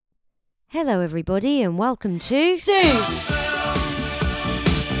Hello everybody and welcome to Suze!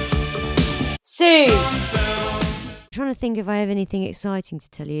 I'm trying to think if I have anything exciting to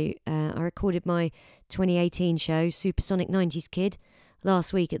tell you. I recorded my 2018 show, Supersonic 90s Kid,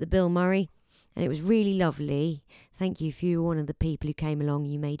 last week at the Bill Murray, and it was really lovely. Thank you if you were one of the people who came along.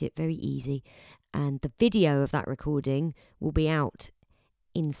 You made it very easy. And the video of that recording will be out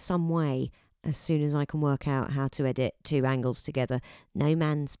in some way as soon as I can work out how to edit two angles together. No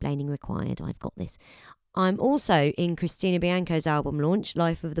mansplaining required. I've got this. I'm also in Christina Bianco's album launch,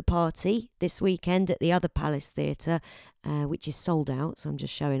 Life of the Party, this weekend at the Other Palace Theatre, which is sold out, so I'm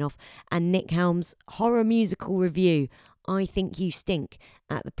just showing off. And Nick Helm's horror musical review, I Think You Stink,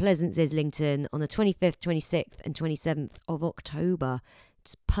 at the Pleasance Islington on the 25th, 26th and 27th of October.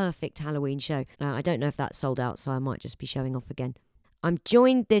 It's a perfect Halloween show. I don't know if that's sold out, so I might just be showing off again. I'm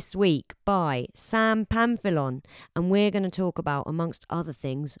joined this week by Sam Pamphilon, and we're going to talk about, amongst other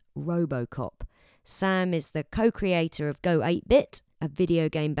things, RoboCop. Sam is the co-creator of Go 8-Bit, a video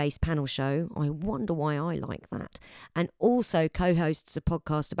game-based panel show. I wonder why I like that. And also co-hosts a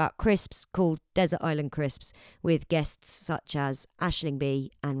podcast about crisps called Desert Island Crisps, with guests such as Aisling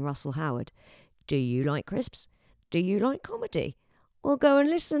Bea and Russell Howard. Do you like crisps? Do you like comedy? Well, go and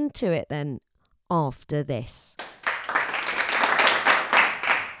listen to it then, after this.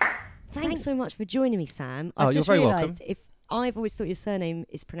 Thanks so much for joining me, Sam. Oh, you're very welcome. I've always thought your surname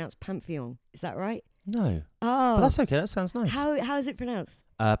is pronounced Pamphilon. Is that right? No. Oh. But that's okay. That sounds nice. How is it pronounced?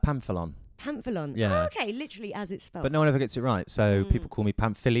 Pamphilon. Pamphilon. Yeah. Oh, okay, literally as it's spelled. But no one ever gets it right. So people call me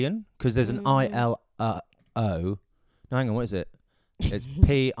Pamphilion because there's an I-L-O. No, hang on. What is it? It's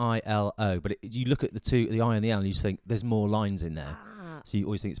P-I-L-O. But you look at the I and the L and you just think there's more lines in there. So you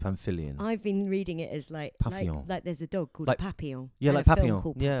always think it's Pamphilion. I've been reading it as like there's a dog called Papillon. Yeah, and like a film Papillon.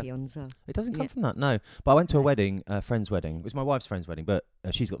 called Yeah. Papillon as well. It doesn't come from that, no. But I went to a wedding, a friend's wedding. It was my wife's friend's wedding, but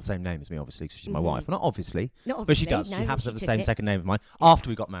she's got the same name as me, obviously, because she's my wife. Well, not obviously, but she does. No, she happens to have the same it. second name as mine. After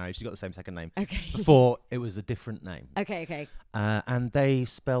we got married, she got the same second name. Okay. Before, it was a different name. Okay. And they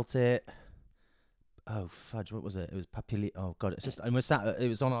spelt it... Oh, fudge, what was it? It was Papilli... Oh, God, it's just... And we're sat... It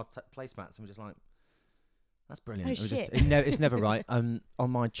was on our placemats, and we're just like... That's brilliant. Oh, shit. It's never right. On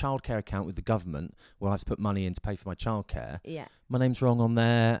my childcare account with the government, where I have to put money in to pay for my childcare, my name's wrong on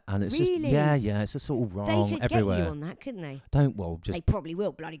there, and it's just it's just all wrong they could everywhere. Get you on that, couldn't they? Just they probably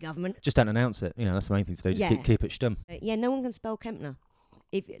will, bloody government. Just don't announce it. That's the main thing to do. Just keep it stum. No one can spell Kempner.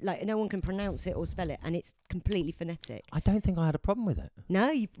 No one can pronounce it or spell it, and it's completely phonetic. I don't think I had a problem with it.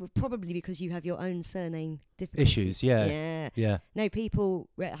 No, probably because you have your own surname difficulties. Issues, yeah. No, people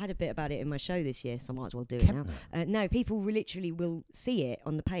I had a bit about it in my show this year, so I might as well do it now. No, people literally will see it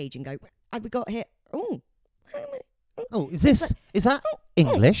on the page and go, "Have we got here? Is that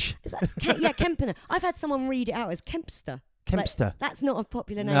English? Is that Kempner. I've had someone read it out as Kempster. Kempster. That's not a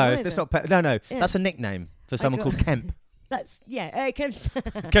popular name. No, either. that's not. No. Yeah. That's a nickname for someone called Kemp. That's Kempster.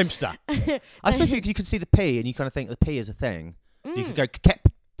 Kempster. I suppose you could see the P and you kind of think the P is a thing. So you could go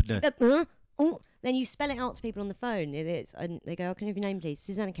Kempner. Then you spell it out to people on the phone. And they go, "Oh, can I have your name, please?"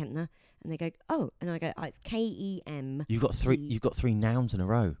 Susanna Kempner. And they go, "Oh," and I go, "Oh, it's K-E-M." You've got three nouns in a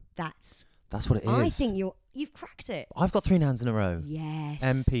row. That's what it is. I think you've cracked it. I've got three nouns in a row. Yes.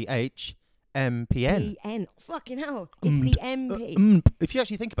 M-P-H, M-P-N. P-N. Fucking hell. It's the M-P. If you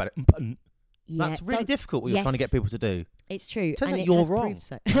actually think about it, that's really difficult what you're trying to get people to do. It's true. Turns out it you're wrong.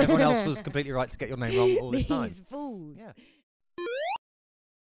 So. Everyone else was completely right to get your name wrong all this time. These fools. Yeah.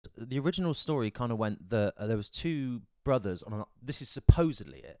 The original story kind of went that there was two brothers on this is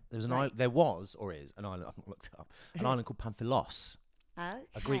supposedly it. There was or is an island. I haven't looked it up. An island called Pamphilos. Okay.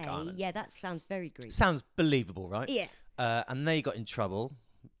 A Greek island. Yeah, that sounds very Greek. Sounds believable, right? Yeah. And they got in trouble.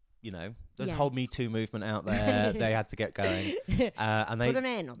 There's a whole Me Too movement out there. They had to get going. And they put an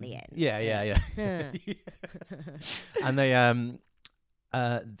N on the end. Yeah. And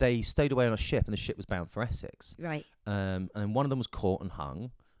they stowed away on a ship, and the ship was bound for Essex. Right. And one of them was caught and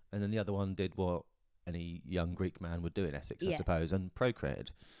hung, and then the other one did what any young Greek man would do in Essex, I suppose, and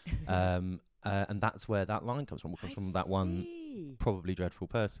procreated. And that's where that line comes from. It comes from that one probably dreadful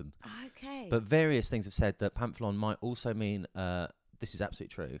person. Okay. But various things have said that Pamphilon might also mean, this is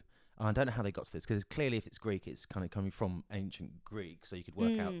absolutely true, and I don't know how they got to this, because clearly if it's Greek, it's kind of coming from ancient Greek, so you could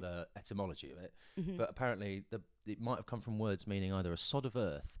work out the etymology of it. Mm-hmm. But apparently it might have come from words meaning either a sod of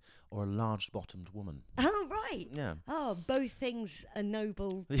earth or a large-bottomed woman. Oh, right. Yeah. Oh, both things are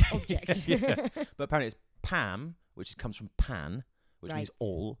noble objects. Yeah. But apparently it's Pam, which comes from pan, which means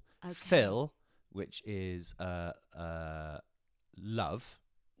all. Okay. Phil, which is love.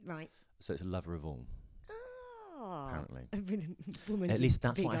 Right. So it's a lover of all. apparently. Woman's At least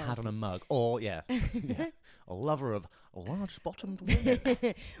that's big what I had on a asses. mug. Or, yeah, a lover of large-bottomed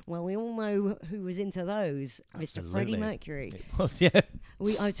women. Well, we all know who was into those. Mr. Freddie Absolutely. Mercury. It was, yeah.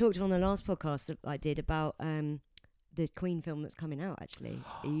 I talked on the last podcast that I did about the Queen film that's coming out, actually.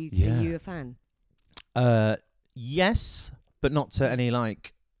 Are you a fan? Yes, but not to any,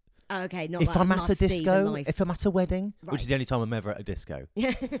 like... Oh, okay, not if like I'm at a must-see the disco, life. if I'm at a wedding, Right. which is the only time I'm ever at a disco,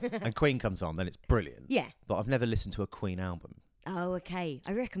 and Queen comes on, then it's brilliant. Yeah. But I've never listened to a Queen album. Oh, okay.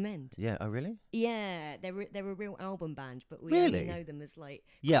 I recommend. Yeah. Oh, really? Yeah, they're a real album band, but we Really? only know them as like.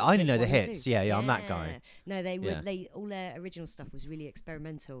 Yeah, I only know concerts the 1 and hits. 2. Yeah, I'm that guy. No, they were. Yeah. They all their original stuff was really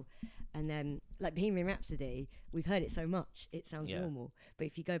experimental, and then like Bohemian Rhapsody, we've heard it so much it sounds normal. But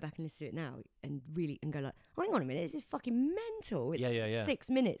if you go back and listen to it now and go like, oh, hang on a minute, this is fucking mental. It's 6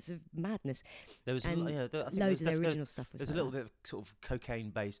 minutes of madness. There was And I think loads of their original stuff was. There's a like little that. bit of sort of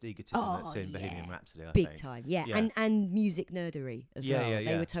cocaine-based egotism that's in Bohemian Rhapsody. I Big think. time, yeah. Yeah. And music nerdery as well. Yeah, They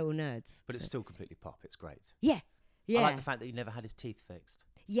yeah. were total nerds. But it's still completely pop. It's great. Yeah. I like the fact that he never had his teeth fixed.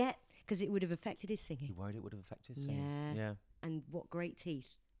 Yeah, because it would have affected his He singing. worried it would have affected his singing. Yeah. And what great teeth.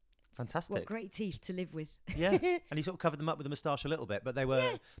 Fantastic. What great teeth to live with. Yeah. And he sort of covered them up with a moustache a little bit, but they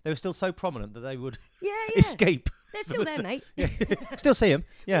were still so prominent that they would Yeah. escape. They're still there, mate. Yeah. Still see him.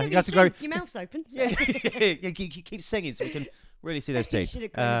 Yeah. Whenever You have to grow. Your mouth's open. So. You keep singing so we can really see those You teeth. should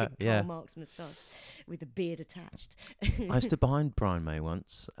have grown a big Yeah. Karl Marx moustache with a beard attached. I stood behind Brian May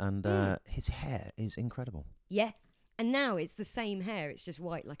once, and his hair is incredible. Yeah. And now it's the same hair. It's just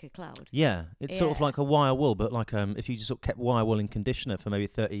white like a cloud. Yeah, it's sort of like a wire wool, but like if you just sort of kept wire wool in conditioner for maybe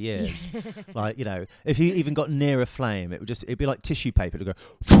 30 years, like if you even got near a flame, it'd be like tissue paper. It'd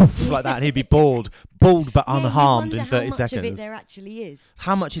go like that, and he'd be bald but unharmed in 30 how much seconds. of it there actually is.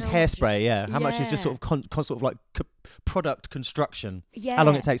 How much is How much hairspray? How much is just sort Yeah. of sort of like product construction? Yeah. How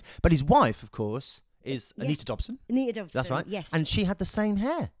long it takes? But his wife, of course, is Anita Dobson. Anita Dobson. That's right. Yes. And she had the same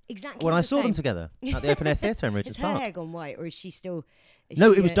hair exactly. when I the saw them same. together at the open air theatre in Has Regent's her Park. hair gone white, or is she still?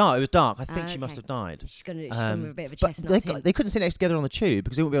 No, it was dark. It was dark. I think she okay. must have died. She's gone with a bit of a But chestnut tint. they couldn't sit next together on the tube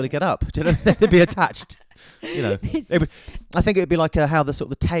because they wouldn't be able to get up. Do you know? They'd be attached. You know, I think it would be like how the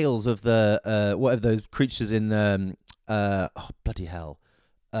sort of the tails of the whatever those creatures in bloody hell.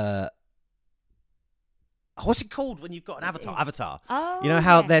 What's it called when you've got an avatar? Avatar. Oh, you know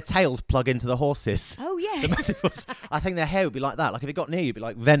how yeah. their tails plug into the horses. Oh yeah. The massive horse. I think their hair would be like that. Like if it got near you, it'd be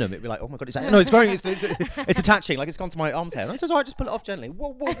like venom. It'd be like, oh my god, it's growing. It's attaching. Like it's gone to my arm's hair. And I said, all right, just pull it off gently.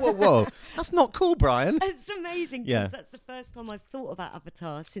 Whoa, whoa, whoa, whoa. That's not cool, Brian. That's amazing. Yeah. Because that's the first time I've thought about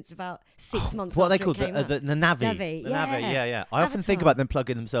Avatar since about 6 months. What are they after called? it came out. The Navi. Navi, The yeah. Navi, yeah. I often think Avatar. about them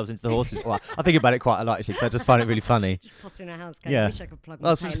plugging themselves into the horses. Well, I think about it quite a lot actually, because I just find it really funny. Just potter in a house going, Yeah. I wish I could plug my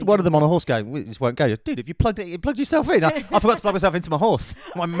Well, tail it's into one of them my on a horse going, "We just won't go." Dude, if you plugged yourself in. I forgot to plug myself into my horse.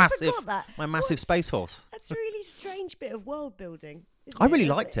 My massive space horse. That's a really strange bit of world building. I really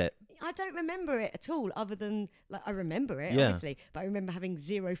liked it. I don't remember it at all, other than like I remember it, Yeah. obviously, but I remember having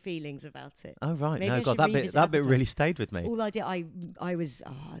zero feelings about it. Oh right, Maybe I no, God, should that revisit bit Avatar. really stayed with me. All I did, I was,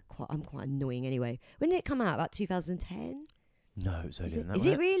 I'm quite annoying anyway. When did it come out? About 2010? No, it was earlier than that. Is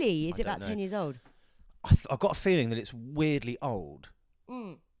wasn't it really? Is I it about don't 10 know. years old? I've got a feeling that it's weirdly old.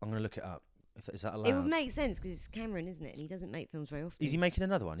 Mm. I'm going to look it up. Is that allowed? It would make sense because it's Cameron, isn't it? And he doesn't make films very often. Is he making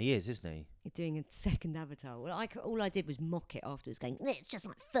another one? He is, isn't he? He's doing a second Avatar. Well, all I did was mock it afterwards, going, it's just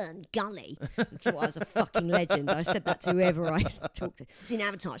like Fern Gully. I thought I was a fucking legend. I said that to whoever I talked to. It's in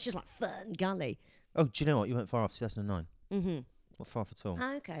Avatar. It's just like Fern Gully. Oh, do you know what? You went far off 2009. Mm-hmm. Not far off at all.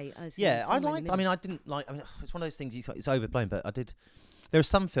 Okay. Yeah, I liked. I mean, I didn't like. I mean, it's one of those things you thought it's overblown, but I did. There are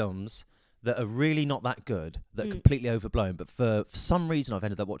some films that are really not that good, that are completely overblown, but for some reason I've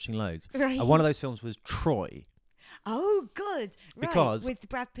ended up watching loads. Right. And one of those films was Troy. Oh, good. Right. Because- with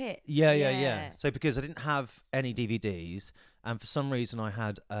Brad Pitt. Yeah. So because I didn't have any DVDs, and for some reason I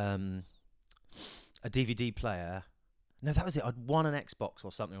had a DVD player. No, that was it. I'd won an Xbox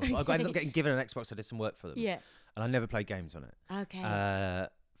or something. I ended up getting given an Xbox. I did some work for them. Yeah. And I never played games on it. Okay.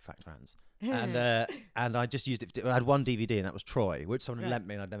 Fact fans. And I just used it. I had one DVD, and that was Troy, which someone had Right. lent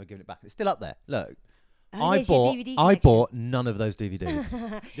me, and I'd never given it back. It's still up there. Look, Oh, there's your DVD collection. bought none of those DVDs.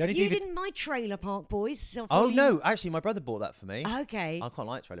 The only you DVD didn't buy Trailer Park Boys. So Oh you- no, actually, my brother bought that for me. Okay. I quite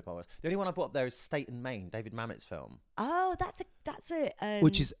like Trailer Park Boys. The only one I bought up there is State and Maine, David Mamet's film, Oh, that's a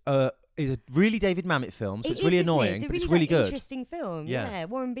which is a really David Mamet film, so it it's really is, isn't it? annoying, It's a but it's really really good. interesting film. Yeah. Yeah.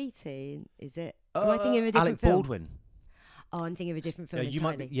 Warren Beatty, is it? Am I thinking of a different Alec film? Baldwin. Oh, I'm thinking of a different film. You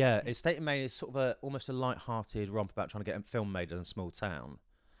might entirely. be, yeah. It's State and Maine is sort of almost a light-hearted romp about trying to get a film made in a small town,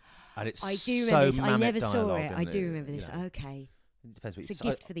 and it's I do so remember this. I Mamet never saw dialogue it. in I do it, remember you this. know. Okay. It depends what It's you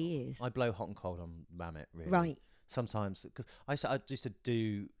a gift for the ears. I blow hot and cold on Mamet, really. Right. sometimes, because I used to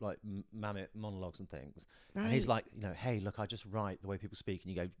do like mammoth monologues and things, Right. and he's like, hey, look, I just write the way people speak,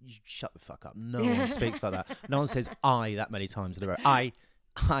 and you go, you shut the fuck up. No one speaks like that. No one says I that many times in a row. I,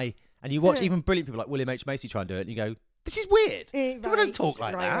 and you watch even brilliant people like William H. Macy try and do it, and you go, this is weird. People don't talk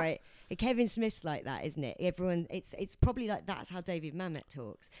like that. Right. Kevin Smith's like that, isn't it? Everyone, it's probably like that's how David Mamet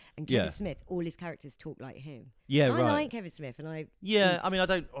talks. And Kevin Smith, all his characters talk like him. Yeah, I right. like Kevin Smith, and I. Yeah, I mean, I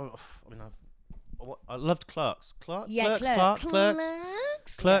loved Clerks. Clerks.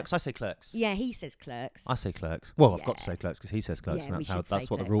 I say Clerks. Yeah, he says Clerks. I say Clerks. Well, I've got to say Clerks because he says Clerks, and that's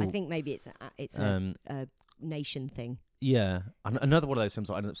what the rule. I think maybe it's a nation thing. Yeah, and another one of those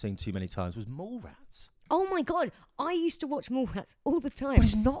films I ended up seeing too many times was Mallrats. Oh my God, I used to watch Mallrats all the time. But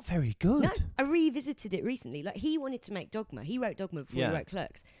it's not very good. No, I revisited it recently. Like, he wanted to make Dogma. He wrote Dogma before he wrote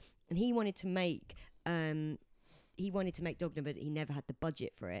Clerks, and he wanted to make Dogma, but he never had the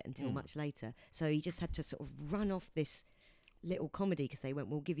budget for it until much later. So he just had to sort of run off this little comedy because they went,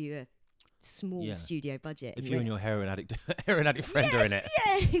 "We'll give you a small studio budget." If you and your heroin addict friend are in it,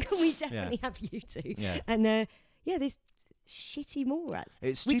 we definitely have you two. Yeah. And this shitty Mallrats.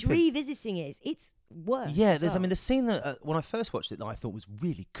 It's which stupid. revisiting it's worse. Yeah, as well. I mean, the scene that when I first watched it that I thought was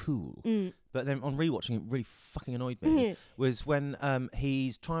really cool, but then on rewatching it really fucking annoyed me, was when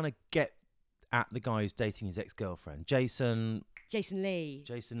he's trying to get at the guy who's dating his ex-girlfriend, Jason Lee.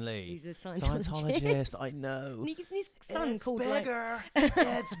 Who's a Scientologist. Scientologist, I know. And his son it's called bigger.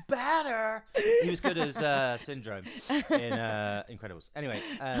 It's better. He was good as Syndrome in Incredibles. Anyway.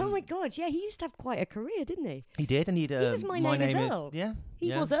 Oh my God, yeah, he used to have quite a career, didn't he? He did, and he was My Name is Earl. Yeah.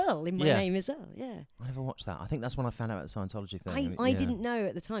 He was Earl in My Name is Earl, yeah. I never watched that. I think that's when I found out about the Scientology thing. I didn't know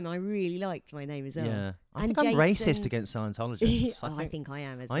at the time. I really liked My Name is Earl. Yeah. I And think I'm Jason- racist against Scientologists. I think I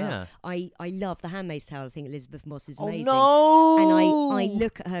am as Oh, well. yeah. I love The Handmaid's Tale. I think Elizabeth Moss is Oh, amazing. no! And I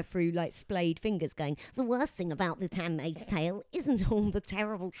look at her through like splayed fingers going, the worst thing about The Handmaid's Tale isn't all the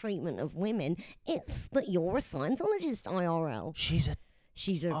terrible treatment of women. It's that you're a Scientologist, IRL.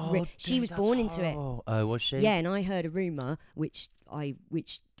 She was born into it. Oh, was she? Yeah, and I heard a rumour, which I'm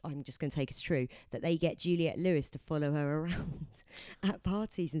just going to take as true, that they get Juliette Lewis to follow her around at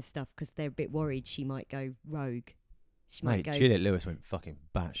parties and stuff because they're a bit worried she might go rogue. Juliette Lewis went fucking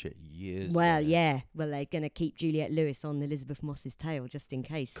batshit years Well, ago. yeah. Well, they're going to keep Juliette Lewis on Elizabeth Moss's tail just in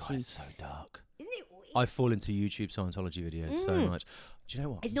case. God, it's so dark. Isn't it weird? I fall into YouTube Scientology videos so much. Do you know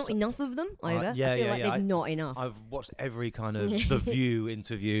what? It's not enough of them either. I feel like there's not enough. I've watched every kind of The View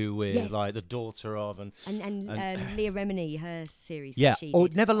interview with like the daughter of and Leah Remini, her series. yeah. That she Or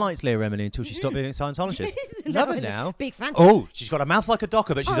did. never liked Leah Remini until she stopped being a Scientologist. Love her now. Big fan. Oh, she's got a mouth like a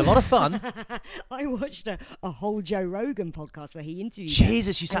docker, but she's a lot of fun. I watched a whole Joe Rogan podcast where he interviewed.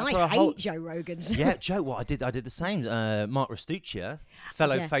 Jesus, you sat and through I a whole. hate Joe Rogan's. Yeah, Joe. What I did the same. Mark Restuccia,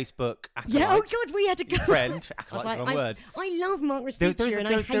 fellow Facebook acolyte. Yeah. Oh God, we had to go. Friend. Acolyte's the wrong word. I love Mark There's Restuccia and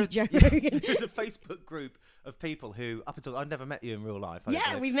I hate Joe Rogan. There's a Facebook group of people who, up until I've never met you in real life.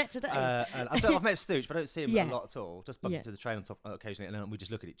 Yeah, we've met today. And I've met Stooge, but I don't see him a lot at all. Just bump into the train on top occasionally, and then we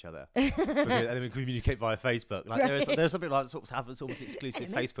just look at each other, and then we communicate via Facebook. Like there's something like sort of have this almost exclusive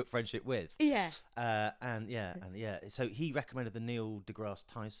Facebook friendship with. Yeah. And so he recommended the Neil deGrasse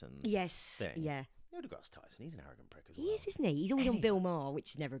Tyson. Yes. Thing. Yeah. Neil deGrasse Tyson, he's an arrogant prick as well. He is, isn't he? He's always on Bill Maher, which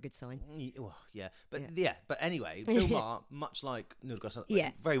is never a good sign. But anyway, Bill Maher, much like Neil deGrasse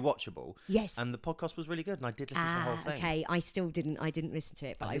Tyson, very watchable. Yes. And the podcast was really good, and I did listen to the whole thing. Okay, I didn't listen to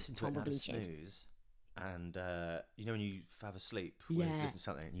it, but I listened to it and had a probably should. snooze. And you know when you have a sleep when you listen to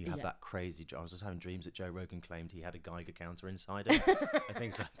something and you have that crazy I was just having dreams that Joe Rogan claimed he had a Geiger counter inside him and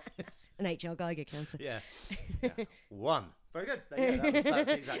things like this. An HR Geiger counter. Yeah. 1. Very good. That's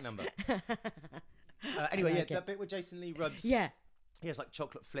the exact number. Anyway, that bit where Jason Lee rubs. Yeah. He has like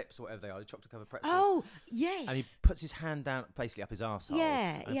chocolate flips or whatever they are, the chocolate covered pretzels. Oh, yes. And he puts his hand down, basically up his arsehole.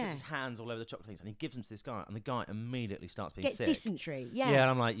 Yeah, and puts his hands all over the chocolate things, and he gives them to this guy, and the guy immediately starts being Gets sick. dysentery. Yeah. Yeah, and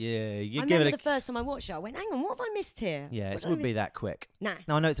I'm like, you I give it remember the first time I watched it, I went, hang on, what have I missed here? Yeah, What it did I wouldn't be miss? that quick. Nah.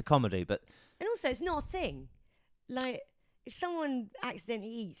 No, I know it's a comedy, but And also, it's not a thing. Like, if someone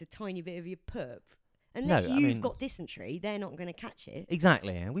accidentally eats a tiny bit of your poop, unless you've got dysentery, they're not going to catch it.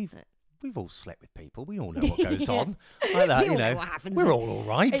 exactly. And we've all slept with people. We all know what goes on. Like that, We all know what happens. We're all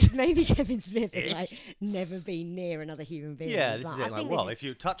right. It's maybe Kevin Smith has like never been near another human being. Yeah, He's this is I it. Like, think well, this if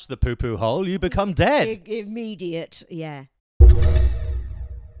you touch the poo-poo hole, you become dead. immediate, yeah.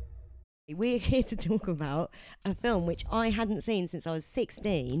 We're here to talk about a film which I hadn't seen since I was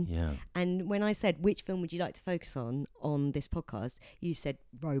 16. Yeah. And when I said, which film would you like to focus on this podcast, you said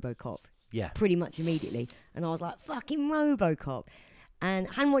RoboCop. Yeah. Pretty much immediately. And I was like, fucking RoboCop. And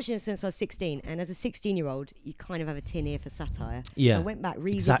I hadn't watched it since I was 16. And as a 16-year-old, you kind of have a tin ear for satire. Yeah. So I went back,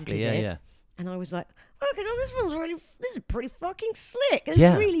 revisited it. Yeah. and I was like, okay, no, this is pretty fucking slick. It's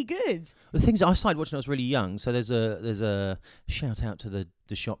Yeah. really good. The things I started watching when I was really young. So there's a shout out to the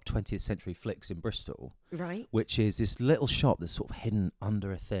shop 20th Century Flicks in Bristol, Right. which is this little shop that's sort of hidden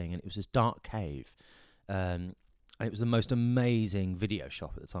under a thing, and it was this dark cave. And it was the most amazing video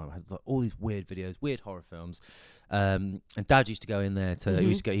shop at the time. I had like all these weird videos, weird horror films. And Dad used to go in there to. He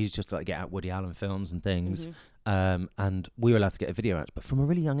used to just like get out Woody Allen films and things. And we were allowed to get a video out, but from a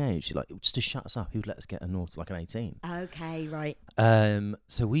really young age, like just to shut us up, he would let us get an 18. Okay, right.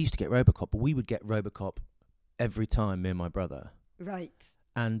 So we used to get RoboCop, but we would get RoboCop every time, me and my brother. Right.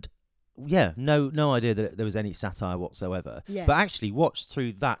 And yeah, no idea that there was any satire whatsoever. Yeah. But actually, watched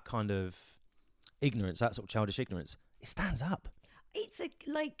through that kind of ignorance, that sort of childish ignorance, it stands up. It's a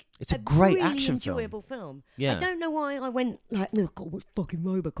great really action enjoyable film. Yeah. I don't know why I went like, look, what's fucking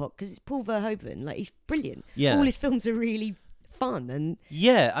RoboCop? Because it's Paul Verhoeven. Like, he's brilliant. Yeah. All his films are really fun, and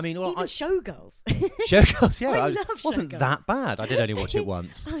yeah, I mean, well, even Showgirls. Showgirls, yeah, I love wasn't Showgirls. that bad. I did only watch it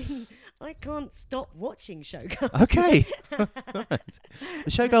once. I can't stop watching Showgirls. Okay. Right. The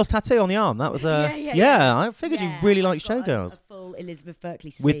Showgirls tattoo on the arm. That was Yeah. I figured you really liked I've got Showgirls. A full Elizabeth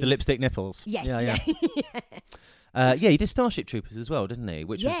Berkley sleeve. With the lipstick nipples. Yes. Yeah. Yeah. He did Starship Troopers as well, didn't he?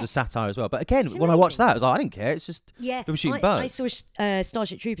 Which was Yeah. a satire as well. But again, It's when I watched amazing. that, I was like, I didn't care. It's just people shooting birds. I saw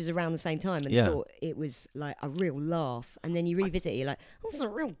Starship Troopers around the same time and thought it was like a real laugh. And then you revisit it, you're like, this is a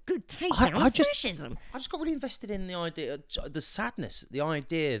real good takedown of fascism. I just got really invested in the idea, the sadness, the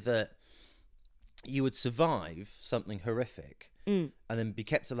idea that you would survive something horrific and then be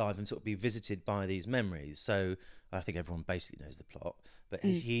kept alive and sort of be visited by these memories. So I think everyone basically knows the plot. But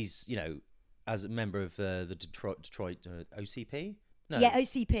he's, as a member of the Detroit OCP? No. Yeah,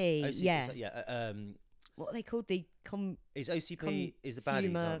 OCP. OCP, yeah. What are they called? Is OCP is the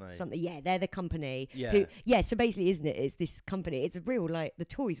baddies, aren't they? Something. Yeah, they're the company. Yeah. So basically, isn't it? It's this company. It's a real, like, the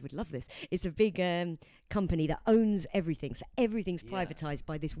Tories would love this. It's a big company that owns everything. So everything's privatized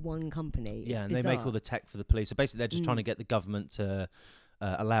by this one company. Yeah, it's and bizarre. they make all the tech for the police. So basically, they're just trying to get the government to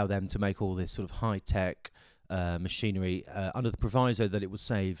allow them to make all this sort of high tech machinery under the proviso that it will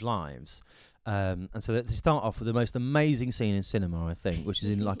save lives. And so they start off with the most amazing scene in cinema, I think, which is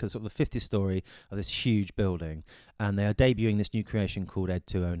in like a sort of the 50th story of this huge building, and they are debuting this new creation called Ed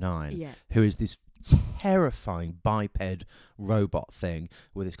 209, who is this terrifying biped robot thing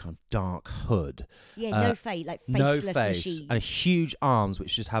with this kind of dark hood. Yeah, no face, like faceless machine. And huge arms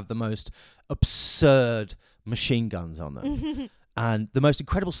which just have the most absurd machine guns on them. And the most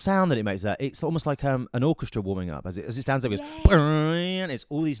incredible sound that it makes, it's almost like an orchestra warming up as it stands there. And it's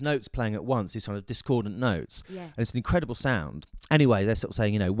all these notes playing at once, these sort of discordant notes. Yeah. And it's an incredible sound. Anyway, they're sort of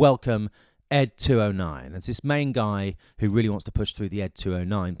saying, welcome Ed 209. And it's this main guy who really wants to push through the Ed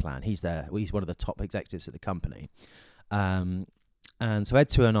 209 plan. He's there. He's one of the top executives at the company. And so Ed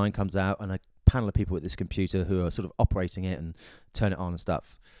 209 comes out, and a panel of people at this computer who are sort of operating it and turn it on and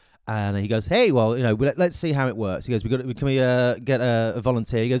stuff. And he goes, hey, well, let's see how it works. He goes, can we get a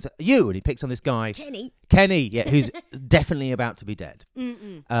volunteer? He goes, you, and he picks on this guy, Kenny, yeah, who's definitely about to be dead.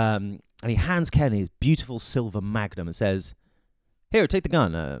 And he hands Kenny his beautiful silver Magnum and says, here, take the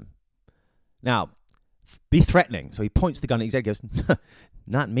gun. Now, be threatening. So he points the gun at his head. He goes,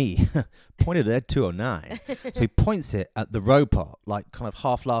 not me. Pointed at Ed 209. So he points it at the robot, like kind of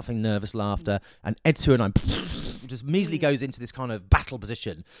half laughing, nervous laughter, and Ed 209 just measly goes into this kind of battle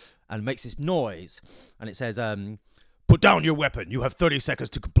position and makes this noise, and it says, put down your weapon, you have 30 seconds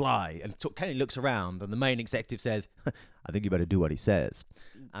to comply. And Kenny looks around, and the main executive says, I think you better do what he says.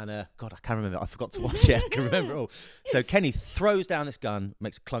 And God, I can't remember, I forgot to watch it. I can remember it all. So Kenny throws down this gun,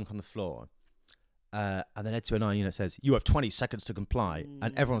 makes a clunk on the floor, and then Ed 209 says, you have 20 seconds to comply.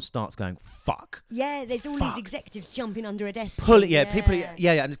 And everyone starts going, fuck. Yeah, there's all these executives jumping under a desk. People,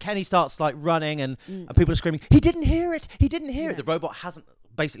 and Kenny starts like running, and people are screaming, he didn't hear it. The robot hasn't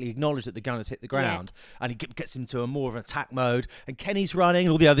basically acknowledged that the gun has hit the ground, and he gets into a more of an attack mode, and Kenny's running,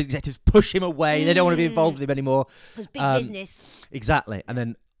 and all the other executives push him away. They don't want to be involved with him anymore. It's big business. Exactly. And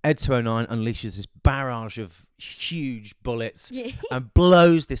then Ed 209 unleashes this barrage of huge bullets and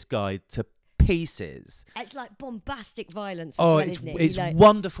blows this guy to pieces. It's like bombastic violence. It's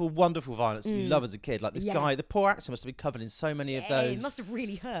wonderful, wonderful violence that you love as a kid. Like this guy, the poor actor must have been covered in so many of those. It must have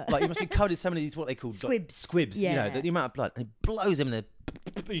really hurt. Like he must have been covered in so many of these what they call squibs. Squibs. The amount of blood, and he blows him in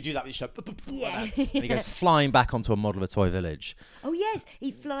the you do that with your shirt. Yeah. And he goes flying back onto a model of a toy village. Oh yes,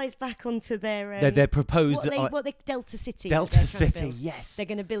 he flies back onto their Their proposed what they Delta City. Delta City, yes. They're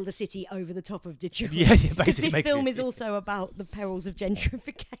going to build a city over the top of Detroit. Yeah, basically. This film is also about the perils of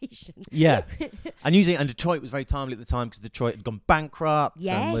gentrification. Yeah, and Detroit was very timely at the time because Detroit had gone bankrupt.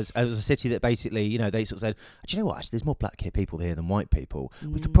 Yes. And it was a city that basically, they sort of said, do you know what? Actually, there's more black people here than white people.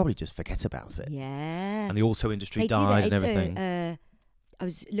 We could probably just forget about it. Yeah. And the auto industry died and everything. I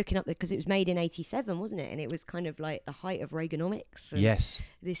was looking up because it was made in '87, wasn't it? And it was kind of like the height of Reaganomics. Yes.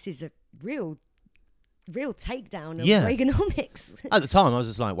 This is a real takedown of Reaganomics. At the time, I was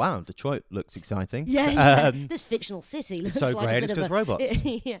just like, wow, Detroit looks exciting. Yeah. This fictional city looks so like great. It's because robots.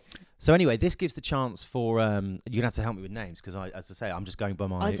 Yeah. So anyway, this gives the chance for you're gonna have to help me with names because as I say, I'm just going by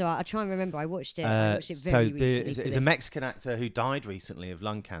my. Oh, it's all right. I'll try and remember. I watched it. Very recently. There's a Mexican actor who died recently of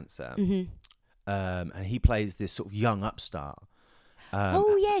lung cancer, Mm-hmm. and he plays this sort of young upstart.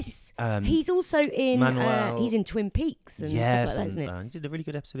 Yes. He's also in. He's in Twin Peaks and stuff like that, isn't it? He did a really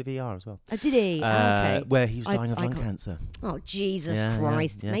good episode of ER as well. Oh, did he? Okay. Where he was dying of lung cancer. Oh Jesus Yeah,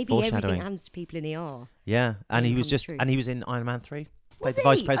 Christ! yeah, Maybe everything happens to people in ER. Yeah, and he was he was in Iron Man 3. Played the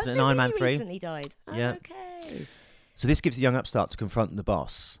vice president in Iron Man 3. Recently died. Yeah. Okay. So this gives the young upstart to confront the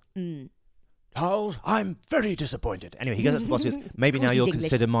boss. Charles, I'm very disappointed. Anyway, he goes up to the boss and goes, maybe now you'll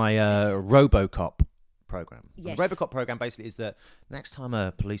consider my RoboCop program. Yes. The RoboCop program basically is that next time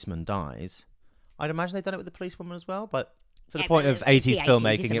a policeman dies, I'd imagine they've done it with the policewoman as well, but for the point of 80s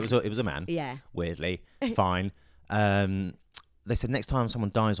filmmaking, it was a man. Yeah. Weirdly. Fine. They said next time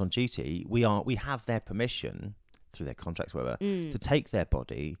someone dies on duty, we have their permission through their contracts, whatever, to take their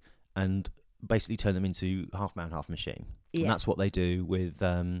body and basically turn them into half man, half machine. Yeah. And that's what they do with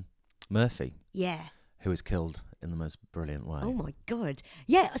Murphy. Yeah. Who was killed in the most brilliant way. Oh my God.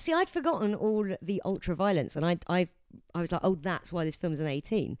 Yeah, see, I'd forgotten all the ultra violence and I was like, oh, that's why this film's an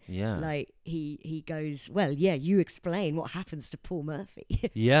 18. Yeah. Like he goes, well, yeah, you explain what happens to Paul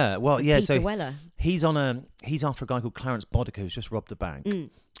Murphy. Yeah. Well, Peter Weller. He's after a guy called Clarence Boddicker who's just robbed a bank. And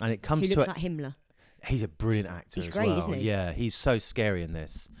it comes Who looks like Himmler. He's a brilliant actor He's as great, well. isn't he? Yeah, he's so scary in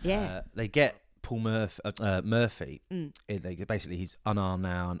this. Yeah. They get Paul Murphy. Basically, he's unarmed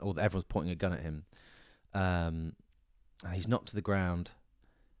now and everyone's pointing a gun at him. He's knocked to the ground,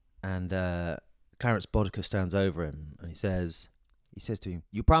 and Clarence Boddicker stands over him, and he says to him,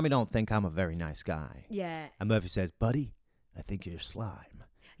 "You probably don't think I'm a very nice guy." Yeah. And Murphy says, "Buddy, I think you're slime."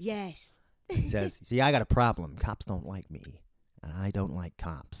 Yes. He says, "See, I got a problem. Cops don't like me, and I don't like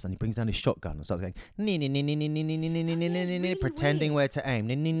cops." And he brings down his shotgun and starts going, pretending where to aim.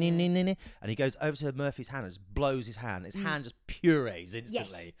 And he goes over to Murphy's hand and just blows his hand. His hand just purees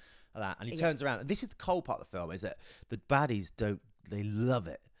instantly. Yes. Like that. And he turns around. And this is the cold part of the film, is that the baddies they love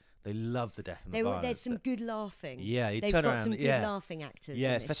it. They love the death and the violence. There's some good laughing. Yeah, They've got some good laughing actors.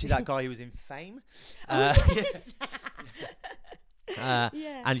 Yeah, especially that guy who was in Fame. Yes. And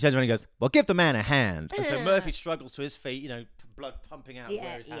he turns around and goes, "Well, give the man a hand." And so Murphy struggles to his feet, blood pumping out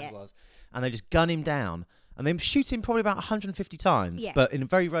where his hand was. And they just gun him down. And they shoot him probably about 150 times, but in a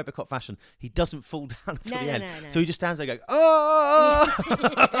very RoboCop fashion, he doesn't fall down until the end. No. So he just stands there going, "Oh!"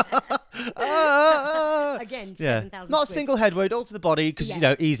 Again, 7,000 Not a single head wound, all to the body, because,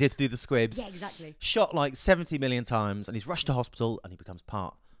 easier to do the squibs. Yeah, exactly. Shot like 70 million times, and he's rushed to hospital, and he becomes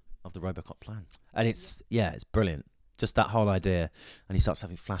part of the RoboCop plan. And it's brilliant. Just that whole idea. And he starts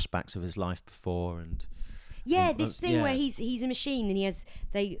having flashbacks of his life before, and... Yeah, this thing where he's a machine and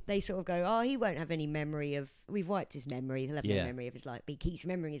they sort of go, oh, he won't have any memory of, we've wiped his memory, he'll have no memory of his life, but he keeps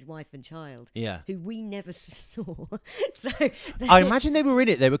remembering his wife and child, who we never saw. So I imagine they were in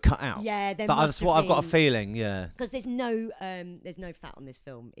it, they were cut out. Yeah, that's what I've got a feeling. Yeah, because there's no fat on this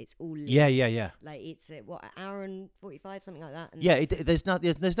film. It's all lean. Yeah. Like it's an hour and 45, something like that. And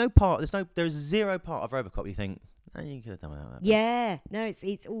there's zero part of RoboCop you think, you could have done without that. Yeah, no,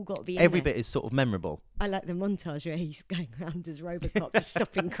 it's all got to be in every there. bit is sort of memorable. I like the montage where he's going around as RoboCop just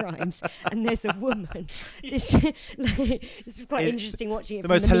stopping crimes, and there's a woman. This is quite interesting watching it. The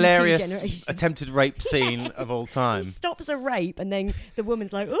most hilarious attempted rape scene of all time. He stops a rape, and then the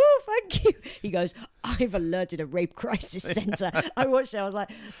woman's like, "Oh, thank you." He goes, "I've alerted a rape crisis centre." I watched it. I was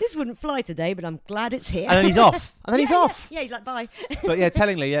like, "This wouldn't fly today, but I'm glad it's here." And then he's off. He's off. Yeah, he's like, "Bye." But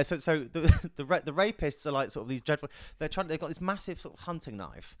tellingly, So the rapists are like sort of these dreadful. They've got this massive sort of hunting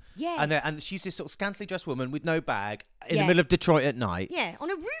knife. Yes. And she's this sort of scantily dressed woman with no bag in the middle of Detroit at night. Yeah, on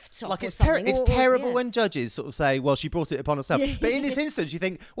a rooftop. Like it's terrible when judges sort of say, "Well, she brought it upon herself." But in this instance, you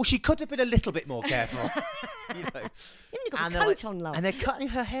think, well, she could have been a little bit more careful. you know. You only got And a they're coat on, love. And they're cutting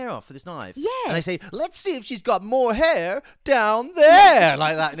her hair off with this knife. Yes. And they say, let's see if she's got more hair down there,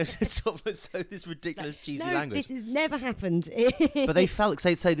 like that. And it's sort of so this ridiculous, cheesy language. This has never happened. But they felt,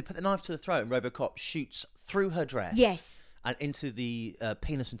 so they put the knife to the throat, and RoboCop shoots through her dress. Yes. And into the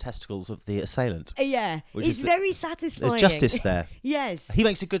penis and testicles of the assailant. Yeah, it's very satisfying. There's justice there. Yes. He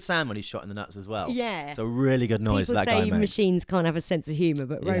makes a good sound when he's shot in the nuts as well. Yeah. It's a really good noise People that guy say makes. machines can't have a sense of humour,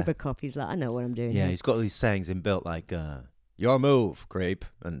 but Yeah. RoboCop, he's like, I know what I'm doing. Yeah, here. he's got all these sayings inbuilt like, your move, creep.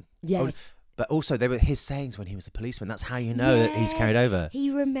 And Yes. but also, they were his sayings when he was a policeman. That's how you know that he's carried over. He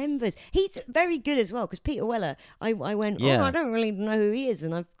remembers. He's very good as well, because Peter Weller, I went, I don't really know who he is,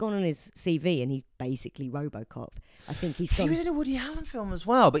 and I've gone on his CV, and he's basically RoboCop. I think he's gone. He was in a Woody Allen film as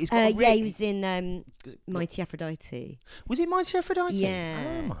well, but he's got he was in Mighty Aphrodite. Was he Mighty Aphrodite?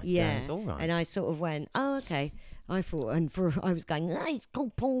 Yeah. Oh my days, all right. And I sort of went, oh, okay. I thought, I was going, he's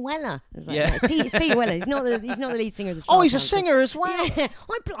called Paul Weller. I was like, Yeah. no, it's Peter Weller. He's not the lead singer of the Star Oh, he's a Council. singer as well. Yeah,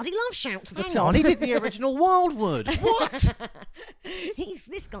 I bloody love Shout to the Hang Top. on, he did the original Wildwood. What?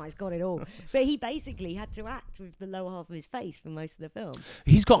 This guy's got it all. But he basically had to act with the lower half of his face for most of the film.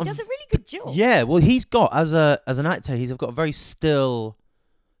 He does a really good job. Yeah, well, he's got as an actor, he's got a very still,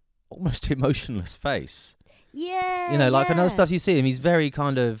 almost emotionless face. Yeah. You know, like another stuff you see him, he's very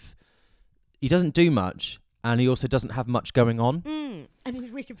kind of. He doesn't do much, and he also doesn't have much going on. And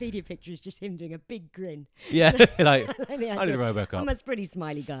his Wikipedia picture is just him doing a big grin. Yeah, like I did RoboCop. I'm a pretty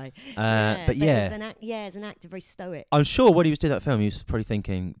smiley guy. But as an actor, very stoic. I'm sure when he was doing that film, he was probably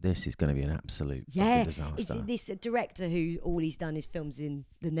thinking, "This is going to be an absolute fucking disaster." It's this director who all he's done is films in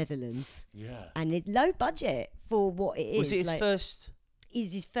the Netherlands. Yeah, and it's low budget for what it is. Was it his first?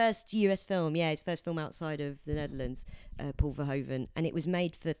 Is his first US film, his first film outside of the Netherlands, Paul Verhoeven, and it was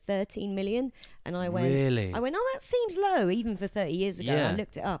made for 13 million. And I went, really? oh, that seems low, even for 30 years ago. Yeah. I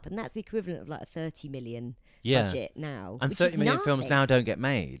looked it up, and that's the equivalent of like a 30 million budget now. And 30 million films now don't get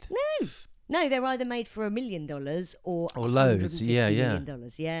made. No, they're either made for $1 million or loads. Yeah. $150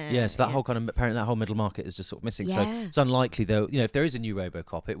 million. Yeah, so that whole kind of apparently that whole middle market is just sort of missing. Yeah. So it's unlikely though. You know, if there is a new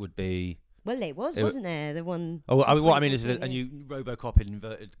RoboCop, it would be. Well, wasn't there? The one. Oh, I mean, what I mean is a new RoboCop in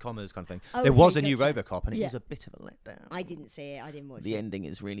inverted commas kind of thing. Oh, there was a new gotcha. RoboCop, and it was a bit of a letdown. I didn't see it. I didn't watch The it. ending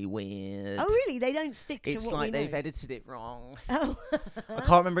is really weird. Oh, really? They don't stick to It's what like we know. they've edited it wrong. Oh. I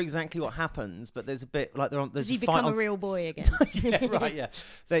can't remember exactly what happens, but there's a bit like there's Does he a fight become on a real boy again? yeah, right. Yeah,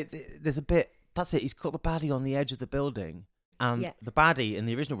 there's a bit. That's it. He's got the baddie on the edge of the building, and the baddie in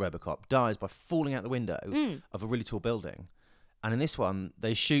the original RoboCop dies by falling out the window of a really tall building. And in this one,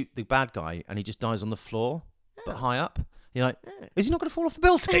 they shoot the bad guy, and he just dies on the floor, but high up. You're like, is he not going to fall off the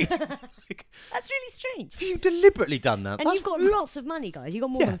building? That's really strange. You've deliberately done that. And you've got lots of money, guys. You've got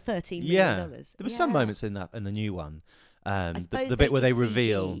more than $13 million. Yeah, there were some moments in the new one. The bit where they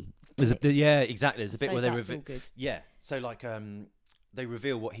reveal. CG. Yeah, exactly. There's a bit where they reveal. Good. Yeah, so like they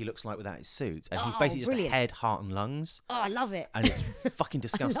reveal what he looks like without his suit, and he's basically just a head, heart, and lungs. Oh, I love it. And it's fucking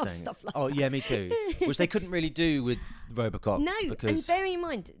disgusting. I love stuff like that. Yeah, me too. Which they couldn't really do with RoboCop. No, because and bearing in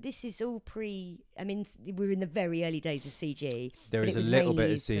mind, this is all we're in the very early days of CG. There is a little bit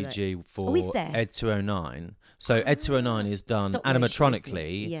of CG for Ed 209. So Ed 209 is done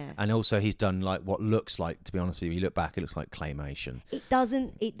animatronically, and also he's done like what looks like, to be honest with you, you look back, it looks like claymation. It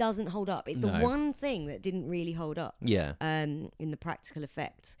doesn't hold up. It's the one thing that didn't really hold up. Yeah. In the practical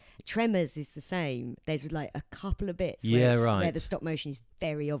effects. Tremors is the same. There's like a couple of bits where the stop motion is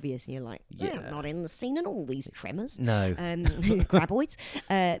very obvious, and you're like, not in the scene at all, these tremors. No. Graboids.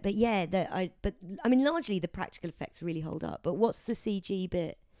 But largely the practical effects really hold up. But what's the CG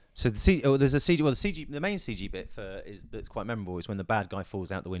bit? So there's a CG. Well, the main CG bit that's quite memorable is when the bad guy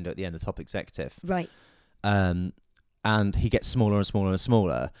falls out the window at the end, the top executive. Right. And he gets smaller and smaller and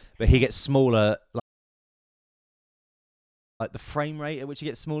smaller, but he gets smaller. Like the frame rate at which he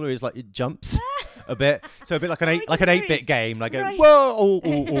gets smaller is like it jumps a bit, so a bit like an 8-bit game, like whoa,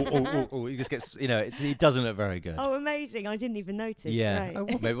 oh, he just gets, he doesn't look very good. Oh, amazing! I didn't even notice. Yeah, right. well,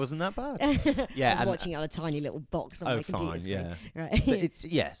 maybe it wasn't that bad. Yeah, I was watching it on a tiny little box on my computer screen. Yeah,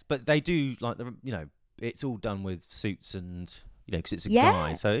 right. But they do like it's all done with suits and because it's a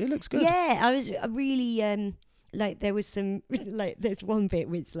guy, so it looks good. Yeah, I was really. There was some there's one bit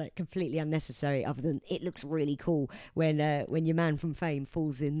which is like completely unnecessary, other than it looks really cool when your man from Fame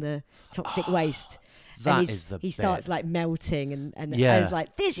falls in the toxic waste. He starts like melting and I was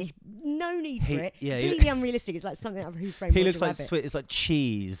like, this is no need for it. Yeah, completely unrealistic. It's like something out of Who Framed Roger He looks like Rabbit. It's like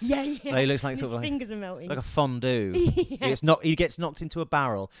cheese. Yeah. He looks like his fingers are melting. Like a fondue. He gets knocked into a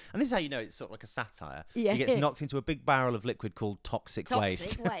barrel, and this is how you know it's sort of like a satire. Yeah. He gets knocked into a big barrel of liquid called toxic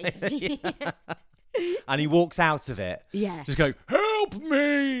waste. Toxic waste. And he walks out of it, just going, help help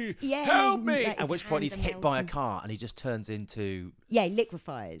me, Yeah, help me. like At his which point he's hands are hit by a melting. car and he just turns into Yeah, he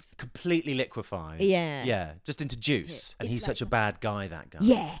liquefies. completely liquefies. Yeah. Yeah, just into juice. And It's he's like such a bad guy, that guy.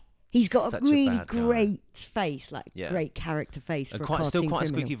 Yeah. He's got Such a a really bad guy. great face, like Yeah. great character face And for quite, a still cartoon quite a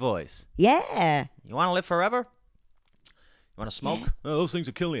criminal. squeaky voice. Yeah. You want to live forever? You want to smoke? Yeah. Oh, those things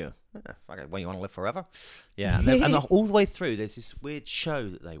will kill you. Yeah, fuck it. Well, you want to live forever? Yeah. And all the way through, there's this weird show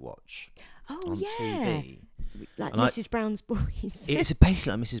that they watch Oh, on yeah. TV. Like And Mrs. Brown's Boys. It's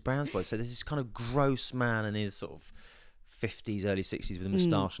basically like Mrs. Brown's Boys. So there's this kind of gross man in his sort of 50s, early 60s with a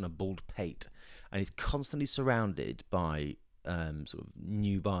moustache and a bald pate. And he's constantly surrounded by sort of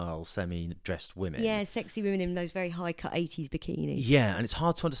nubile, semi-dressed women. Yeah, sexy women in those very high-cut 80s bikinis. Yeah, and it's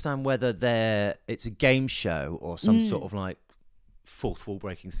hard to understand whether it's a game show or some sort of like fourth wall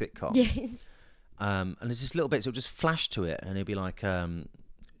breaking sitcom. Yes. And there's this little bit, so it'll just flash to it, and he'll be like,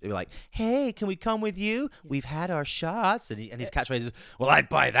 "Hey, can we come with you? We've had our shots." And his catchphrase is, "Well, I'd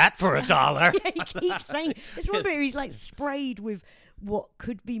buy that for $1." Yeah, he keeps saying it's one bit where he's like sprayed with what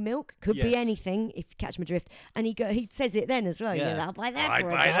could be milk, could be Yes. anything, if you catch my drift. And he says it then as well. Yeah. Yeah, I'll buy that I'd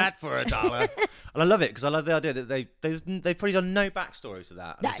for buy $1. that for $1. And I love it because I love the idea that they've probably done no backstory to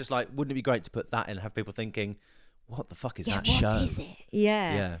that. And it's just like, wouldn't it be great to put that in and have people thinking, what the fuck is that show? What is it?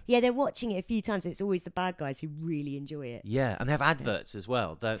 Yeah. Yeah. They're watching it a few times. It's always the bad guys who really enjoy it. Yeah, and they have adverts as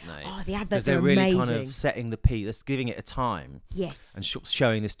well, don't they? Oh, the adverts Because they're are really amazing. kind of setting the piece, giving it a time. Yes. And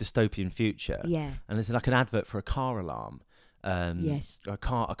showing this dystopian future. Yeah. And there's like an advert for a car alarm. Yes. A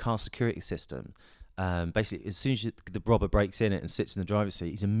car security system. Basically, as soon as the robber breaks in it and sits in the driver's seat,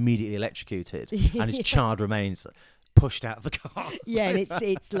 he's immediately electrocuted, and his charred remains pushed out of the car. Yeah, and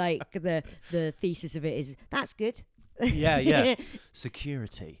it's like the thesis of it is that's good. Yeah.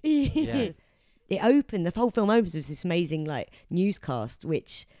 Security. Yeah. The whole film opens with this amazing like newscast,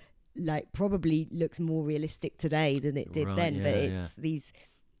 which like probably looks more realistic today than it did Right, then. yeah, But it's these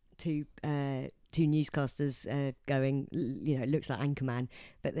two newscasters going, it looks like Anchorman,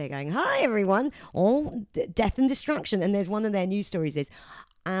 but they're going, "Hi everyone, death and destruction." And there's one of their news stories is,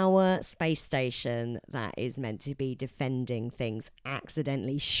 "Our space station that is meant to be defending things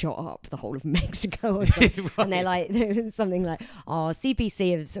accidentally shot up the whole of Mexico." Or something. Right. And they're like, something like,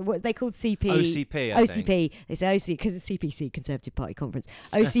 CPC, what they called CP. OCP, I think. OCP. They say OCP because it's CPC, Conservative Party Conference.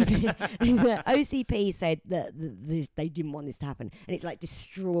 OCP said that they didn't want this to happen. And it's like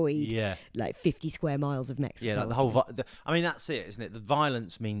destroyed like 50 square miles of Mexico. Yeah, like the whole. I mean, that's it, isn't it? The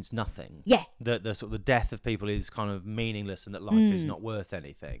violence means nothing. Yeah. The sort of the death of people is kind of meaningless, and that life is not worth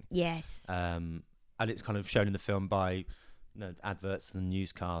anything. Yes. And it's kind of shown in the film by adverts and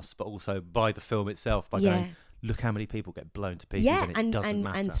newscasts, but also by the film itself by going, look how many people get blown to pieces, and it doesn't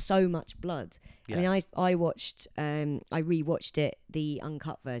matter. And so much blood. Yeah. I mean, I watched, I rewatched it, the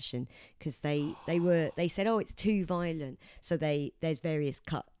uncut version, because they said, it's too violent, so there's various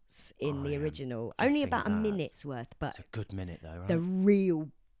cuts in the original, only about a minute's worth, but it's a good minute though, right? The real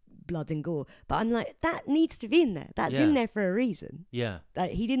blood and gore. But I'm like, that needs to be in there. That's in there for a reason. Yeah.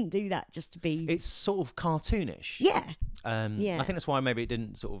 Like, he didn't do that just to be. It's sort of cartoonish. Yeah. I think that's why maybe it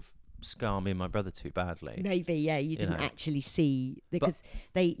didn't sort of scar me and my brother too badly. Maybe, you didn't actually see, because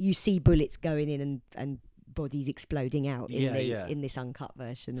you see bullets going in and bodies exploding out in this uncut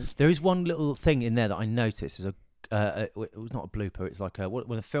version. There is one little thing in there that I noticed is it was not a blooper. It's like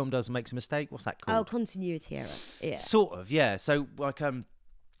when a film makes a mistake. What's that called? Oh, continuity error. Yeah. Sort of, yeah. So like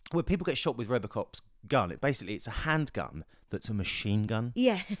when people get shot with RoboCop's gun, it's a handgun that's a machine gun.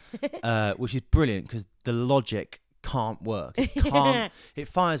 Yeah. Which is brilliant because the logic can't work. It can't. It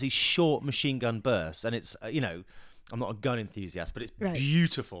fires these short machine gun bursts, and it's I'm not a gun enthusiast, but it's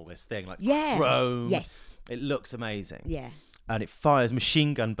beautiful. This thing, like chrome. Yes. It looks amazing. Yeah. And it fires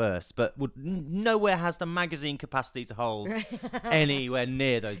machine gun bursts, but nowhere has the magazine capacity to hold anywhere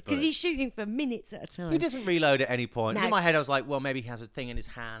near those bursts. Because he's shooting for minutes at a time. He doesn't reload at any point. No. In my head, I was like, well, maybe he has a thing in his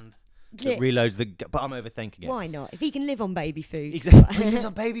hand that reloads but I'm overthinking it. Why not? If he can live on baby food. Exactly. He lives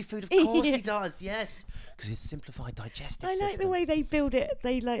on baby food, of course he does, yes. Because his simplified digestive system. I like the way they build it.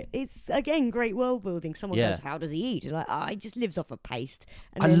 It's, again, great world building. Someone goes, how does he eat? You're like, he just lives off a paste.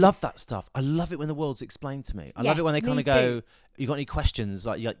 And I love that stuff. I love it when the world's explained to me. I love it when they kind of go, you got any questions?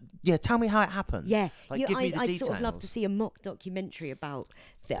 Like, tell me how it happened. Yeah. Like, give me the I'd details. sort of love to see a mock documentary about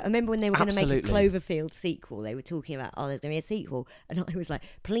I remember when they were going to make a Cloverfield sequel, they were talking about, there's going to be a sequel. And I was like,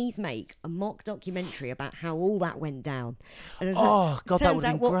 please make a mock documentary about how all that went down. And I was God, that would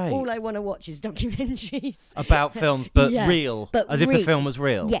have been great. All I want to watch is documentaries. About films, but real. As if the film was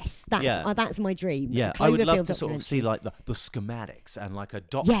real. Yes, that's my dream. Yeah, I would love to sort of see like the schematics and like a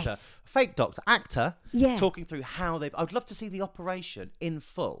doctor, fake doctor, actor, talking through how I would love to see the the operation in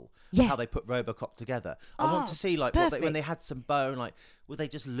full. Yeah. How they put RoboCop together. I want to see like when they had some bone, like will they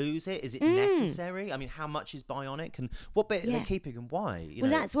just lose it? Is it necessary? I mean, how much is bionic and what bit are they keeping and why? You know?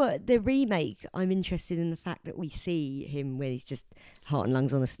 That's what the remake. I'm interested in the fact that we see him where he's just heart and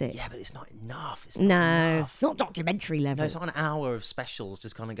lungs on a stick. Yeah, but it's not enough. It's not enough. Not documentary level. No, it's not an hour of specials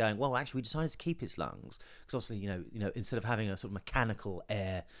just kind of going, well, actually, we decided to keep his lungs because obviously, you know, instead of having a sort of mechanical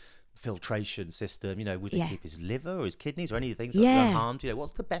air filtration system, you know, would they keep his liver or his kidneys or anything unharmed? You know,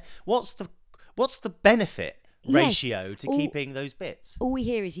 what's the benefit ratio to keeping those bits? All we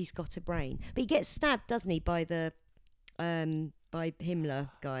hear is he's got a brain, but he gets stabbed, doesn't he, by the by Himmler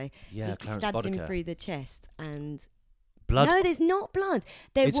guy? Yeah, he stabs him through the chest and. Blood. No, there's not blood.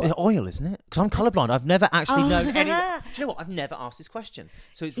 It's oil, isn't it? Because I'm colourblind. I've never actually known any. Do you know what? I've never asked this question.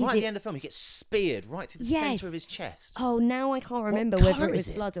 So it's right at the end of the film. He gets speared right through the centre of his chest. Oh, now I can't remember whether it was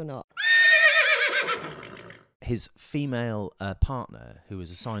blood or not. His female partner, who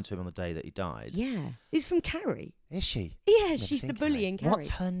was assigned to him on the day that he died. Yeah, who's from Carrie. Is she? Yeah, she's the bully in Carrie.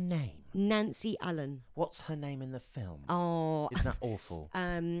 What's her name? Nancy Allen. What's her name in the film? Oh, isn't that awful?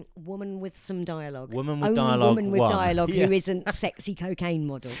 Woman with some dialogue. Woman with dialogue. Woman with dialogue who isn't a sexy cocaine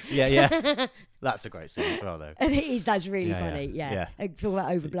model. Yeah. That's a great scene as well, though. It is. That's really funny. Yeah. Talk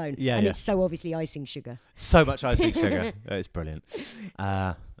about overblown. Yeah, and it's so obviously icing sugar. So much icing sugar. It's brilliant.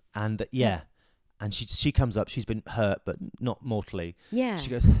 And she comes up. She's been hurt, but not mortally. Yeah. She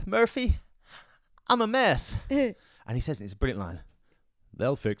goes, Murphy, I'm a mess. And he says, it's a brilliant line.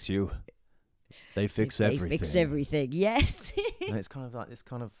 They'll fix you. They fix everything. They fix everything. Yes. And it's kind of like it's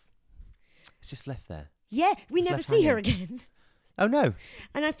just left there. Yeah, we never see her again. Oh no!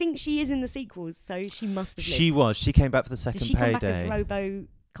 And I think she is in the sequels, so she must have lived. She was. She came back for the second Did she come payday. back as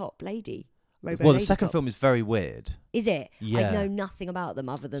RoboCop lady? The second film is very weird. Is it? Yeah. I know nothing about them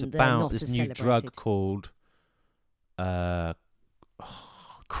other than it's they're about not this as new celebrated. drug called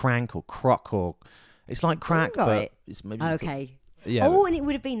crank or croc or it's like crack, but it's maybe okay. Yeah. Oh, and it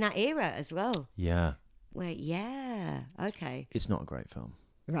would have been that era as well. Yeah. Wait, yeah. Okay. It's not a great film.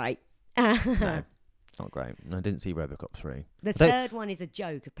 Right. No, it's not great. No, I didn't see RoboCop 3. The third one is a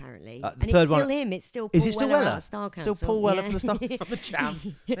joke, apparently. The and third it's still one, him. It's still Paul is it still Weller Weller? out of Star Council. Still Paul Weller from the Jam.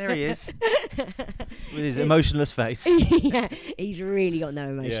 There he is. With his emotionless face. Yeah, he's really got no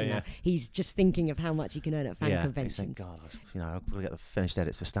emotion now. He's just thinking of how much he can earn at fan conventions. He's like, God, I've got to get the finished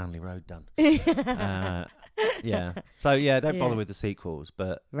edits for Stanley Road done. Yeah. So don't bother with the sequels,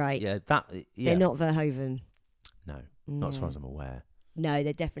 but they're not Verhoeven. No, not as far as I'm aware. No,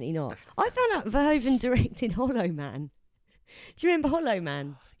 they're definitely not. I found out Verhoeven directed Hollow Man. Do you remember Hollow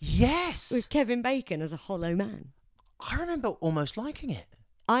Man? Yes. With Kevin Bacon as a Hollow Man. I remember almost liking it.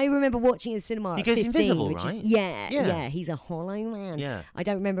 I remember watching it in the cinema. He goes 15, invisible, right? Yeah. He's a Hollow Man. Yeah. I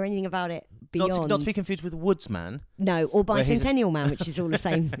don't remember anything about it beyond. Not to be confused with Woodsman. No, or Bicentennial Man, which is all the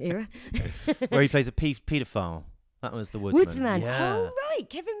same era. Where he plays a paedophile. That was the Woodsman. Woodsman. Yeah. Oh, right.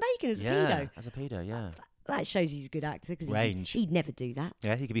 Kevin Bacon as a pedo. As a pedo, yeah. That shows he's a good actor because he'd never do that.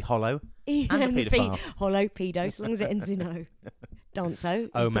 Yeah, he could be hollow and a paedophile. Hollow pedo, as long as it ends in O. Danso.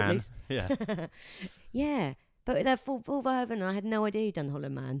 Oh, man. Yeah. Yeah. But Paul Verhoeven, I had no idea he'd done Hollow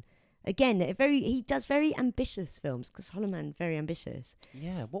Man. Again, he does very ambitious films because Hollow Man very ambitious.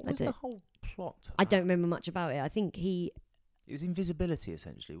 Yeah. What was the whole plot? I don't remember much about it. I think it was invisibility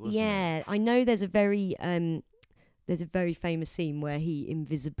essentially, wasn't it? Yeah, I know there's a very famous scene where he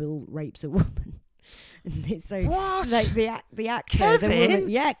invisible rapes a woman. So, what? Like the actor, Kevin? the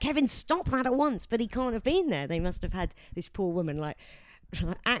woman, Kevin, stop that at once. But he can't have been there. They must have had this poor woman like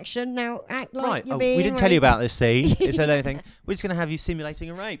action now. Act like right. You're being We didn't raped. tell you about this scene. Is there anything? We're just going to have you simulating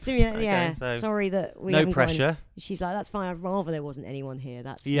a rape. Yeah. So sorry that we no haven't pressure. She's like, that's fine. I'd rather there wasn't anyone here.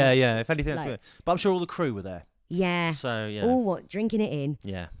 That's yeah. If anything, that's good. But I'm sure all the crew were there. Yeah. So yeah. All drinking it in.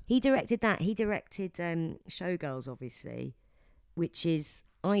 Yeah. He directed that. He directed Showgirls, obviously, which is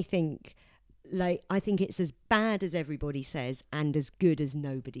I think it's as bad as everybody says and as good as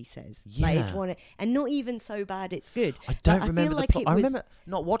nobody says. Yeah. Like it's and not even so bad it's good. I don't remember the plot. I remember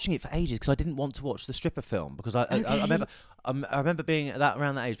not watching it for ages because I didn't want to watch the stripper film because I remember being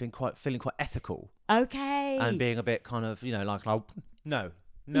around that age feeling quite ethical. Okay. And being a bit kind of, like, no,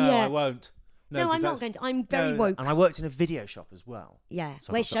 I won't. No, I'm not going to. I'm very woke. And I worked in a video shop as well. Yeah,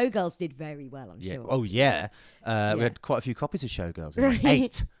 so where Showgirls did very well, I'm sure. Oh, yeah. We had quite a few copies of Showgirls.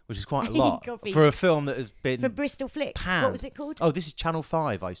 8, which is quite a lot. For a film that has been... For Bristol Flicks. Panned. What was it called? Oh, this is Channel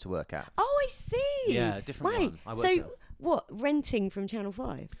 5 I used to work at. Oh, I see. Yeah, different one. I worked What, renting from Channel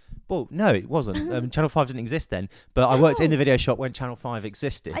 5? Well, no, it wasn't. Channel 5 didn't exist then, but I worked in the video shop when Channel 5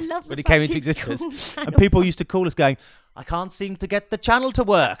 existed. I love the when it fact came into it's existence. called And people used to call us going, I can't seem to get the channel to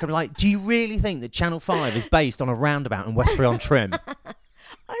work. I'm like, do you really think that Channel 5 is based on a roundabout in Westbury-on-Trim?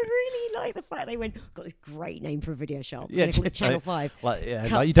 I really like the fact they went, got this great name for a video shop. Yeah, Called it Channel 5. Like, yeah,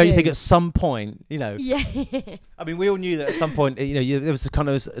 Cut you don't you to. think at some point, you know? Yeah. I mean, we all knew that at some point, you know, there was a kind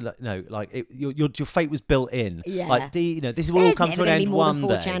of, your fate was built in. Yeah. Like, this will all There's come to never an gonna be end more than one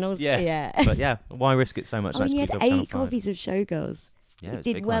 4 day. channels. Yeah. Yeah. But yeah, why risk it so much? Oh, and you had Actually, 8 copies of Showgirls. Yeah, it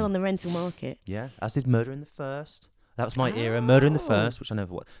did well on the rental market. Yeah, as did Murder in the First. That was my era. Murder in the Oh. First, which I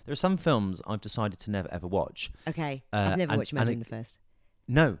never watched. There are some films I've decided to never ever watch. Okay. I've never watched Murder in the First.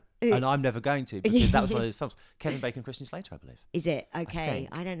 No, and I'm never going to, because that was one of those films. Kevin Bacon and Christian Slater, I believe. Is it? Okay. think.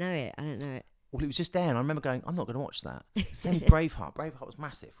 I don't know it. Well, it was just there, and I remember going, I'm not going to watch that. Same with Braveheart. Braveheart was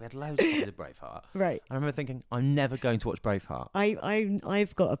massive. We had loads of copies of Braveheart. Right. I remember thinking, I'm never going to watch Braveheart.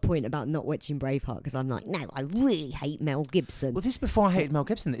 I've got a point about not watching Braveheart because I'm like, no, I really hate Mel Gibson. Well, this is before I hated Mel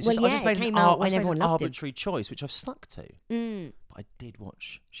Gibson. It's Well, just, I yeah, just it made came an, out I when just made everyone an loved him. arbitrary choice, which I've stuck to. But I did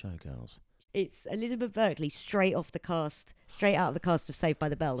watch Showgirls. It's Elizabeth Berkley straight out of the cast of Saved by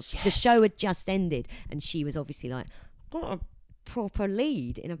the Bell. Yes. The show had just ended, and she was obviously like, got a proper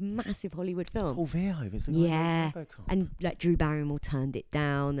lead in a massive Hollywood film. Paul Verhoeven, it's the guy Yeah, from RoboCop. and like Drew Barrymore turned it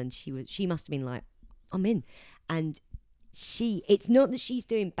down, and she must have been like, I'm in. And it's not that she's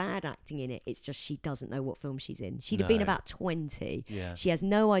doing bad acting in it, it's just she doesn't know what film she's in. She'd have been No. about 20. Yeah. She has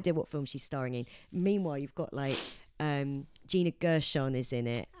no idea what film she's starring in. Meanwhile, you've got like Gina Gershon is in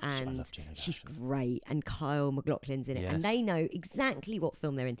it, I and love Gina she's Gershon. great, and Kyle MacLachlan's in it, and Yes. they know exactly what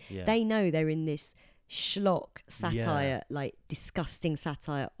film they're in. Yeah. They know they're in this schlock satire, like disgusting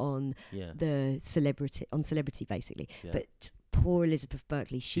satire on Yeah. the celebrity basically. Yeah. But poor Elizabeth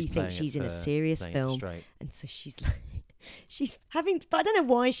Berkley, she She's thinks playing she's it in a for- serious playing it film, straight. and so she's like, she's having. But I don't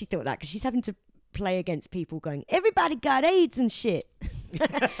know why she thought that, because she's having to play against people going, everybody got AIDS and shit.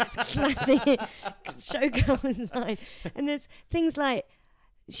 Classic Showgirls line. And there's things like,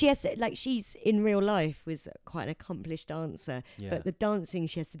 she has to, like, she's in real life was quite an accomplished dancer, Yeah. but the dancing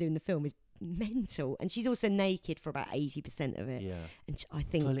she has to do in the film is mental, and she's also naked for about 80% of it. Yeah. And I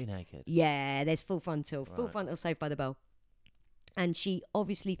think Fully naked. yeah, there's full frontal Right. Saved by the Bell. And she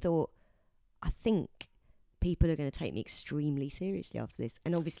obviously thought, I think people are going to take me extremely seriously after this.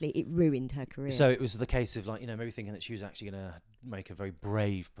 And obviously it ruined her career. So it was the case of, like, you know, maybe thinking that she was actually going to make a very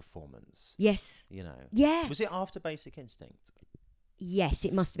brave performance. yes. You know. Yeah. Was it after Basic Instinct? Yes,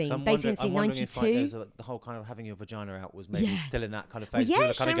 it must have been. So I'm Basic wondering Instinct if, like, 92. there's the whole kind of having your vagina out was maybe Yeah. still in that kind of Well, phase. yeah,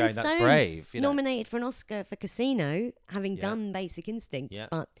 People are kind Sharon of going, that's Stone brave. You know. Nominated for an Oscar for Casino, having Yeah. done Basic Instinct. Yeah.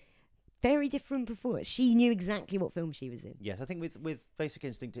 But very different performance. She knew exactly what film she was in. Yes, I think with Basic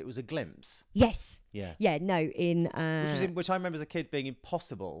Instinct it was a glimpse. Yes. Yeah. Yeah, no, in... Which I remember as a kid being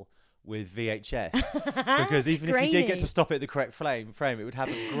impossible with VHS, because even if you did Grainy. get to stop it at the correct frame, it would have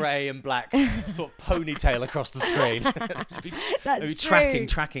a grey and black sort of ponytail across the screen. It'd be That's tracking,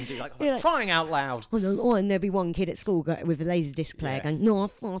 true. like You're like- crying out loud. Oh, and there'd be one kid at school with a laserdisc player Yeah. going, no,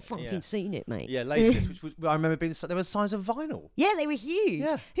 I've fucking Yeah. seen it, mate. Yeah, Laserdisc, which was, I remember being they were the size of vinyl. Yeah, they were huge.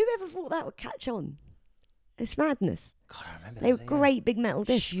 Yeah. Whoever thought that would catch on? It's madness. God, I remember They were those, great big metal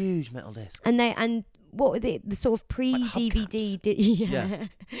discs. huge metal discs. And what were the sort of hubcaps.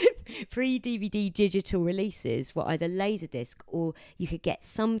 pre-DVD digital releases were either Laserdisc, or you could get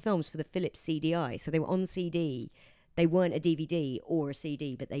some films for the Philips CDI. So they were on CD. They weren't a DVD or a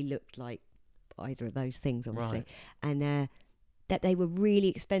CD, but they looked like either of those things, obviously. Right. And that they were really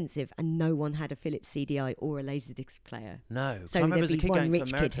expensive, and no one had a Philips CDI or a Laserdisc player. No, so So I remember there'd as a be kid one going to rich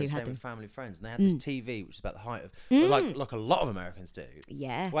kid America who and had staying them. with family friends, and they had this TV which was about the height of, like a lot of Americans do.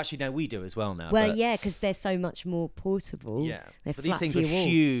 Yeah. Well, actually, no, we do as well now. Well, but, yeah, because they're so much more portable. yeah. They're But these flat things to were your wall.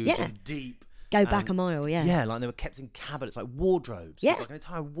 huge Yeah. and deep. Go back and- a mile, yeah. Yeah, like they were kept in cabinets, like wardrobes. Yeah. Like an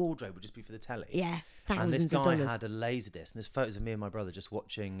entire wardrobe would just be for the telly. Yeah, And this thousands guy of dollars. had a laserdisc, and there's photos of me and my brother just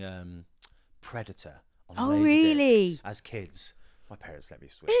watching Predator on a Oh, laserdisc really? as kids. My parents let me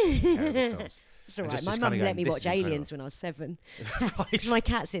switch to terrible films. It's all And right. just My kinda mum going, let me "This watch is incredible." Aliens when I was 7. Right. Because my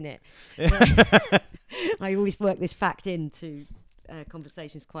cat's in it. I always work this fact into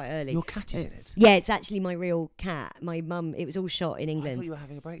conversations quite early. Your cat is in it? Yeah, it's actually my real cat. My mum, it was all shot in I England. thought you were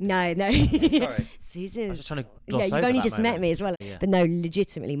having a break. No. sorry. Susan's. I was just trying to Yeah, gloss you've over only that just met moment. me as well. Yeah. But no,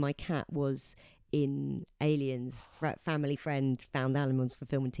 legitimately, my cat was in Aliens. Family friend found animals for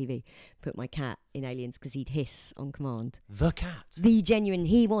film and TV. Put my cat in Aliens because he'd hiss on command. The cat. The genuine,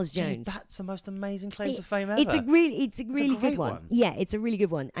 he was Dude, Jones. that's the most amazing claim to fame ever. It's a really great good one. one. Yeah, it's a really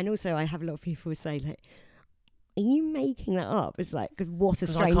good one. And also, I have a lot of people who say, like, are you making that up? It's like, what a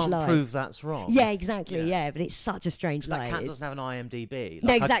strange I can't lie. prove that's wrong. Yeah, exactly. Yeah, but it's such a strange lie. That cat doesn't have an IMDb.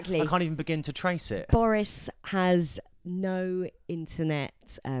 No, exactly. I can't even begin to trace it. Boris has no internet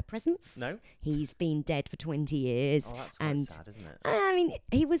presence. No? He's been dead for 20 years. Oh, that's quite sad, isn't it? I mean,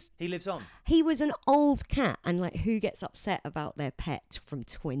 he lives on. He was an old cat, and like, who gets upset about their pet from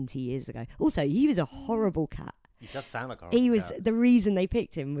 20 years ago? Also, he was a horrible cat. He does sound like a horrible cat. The reason they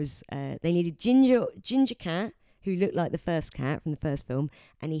picked him was they needed ginger cat who looked like the first cat from the first film,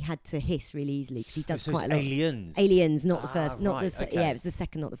 and he had to hiss really easily because he does quite a lot. Aliens, not the first, not the yeah, it was the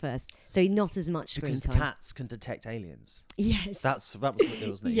second, not the first. So not as much screen time. Because cats can detect aliens. Yes, that was what it was,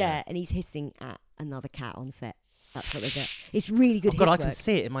 wasn't it? Yeah, and he's hissing at another cat on set. That's what they get. It's really good. Oh God, I can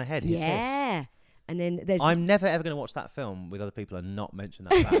see it in my head. His hiss. And then there's. I'm never ever going to watch that film with other people and not mention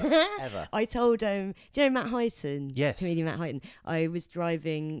that fact ever. I told do you know Matt Heighton? Yes, comedian Matt Heighton. I was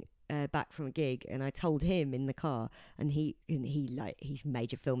driving back from a gig, and I told him in the car, and he's a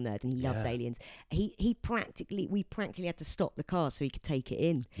major film nerd, and he loves aliens. We practically had to stop the car so he could take it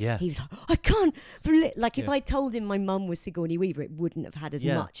in. Yeah, he was like, I can't believe, like, if I told him my mum was Sigourney Weaver, it wouldn't have had as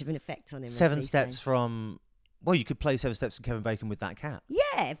much of an effect on him. 7 Steps from. Well, you could play 7 Steps and Kevin Bacon with that cat.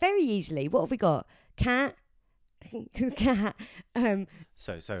 Yeah, very easily. What have we got? Cat. Cat.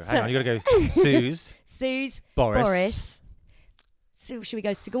 So hang on, you got to go. Suze. Boris. So should we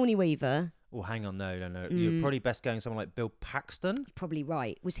go Sigourney Weaver? Oh, hang on, no. You're probably best going someone like Bill Paxton. Probably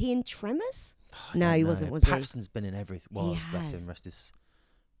right. Was he in Tremors? No, he wasn't. Was he? Paxton's been in everything. Well, bless him. Rest his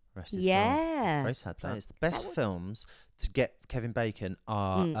soul. It's a very sad play. It's the best films to get Kevin Bacon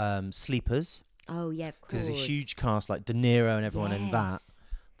are Sleepers. Oh yeah, of course. Because there's a huge cast like De Niro and everyone in that.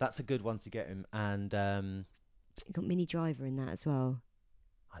 That's a good one to get him. And you got Minnie Driver in that as well.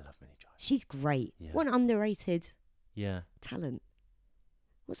 I love Minnie Driver. She's great. Yeah. What an underrated talent.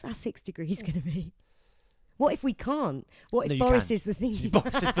 What's our 6 degrees going to be? What if we can't? What if Boris is the thing?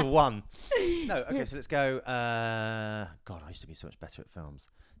 Boris is the one. No, okay, so let's go. God, I used to be so much better at films.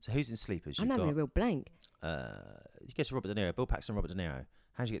 So who's in Sleepers? I'm having a real blank. You get to Robert De Niro, Bill Paxton, Robert De Niro.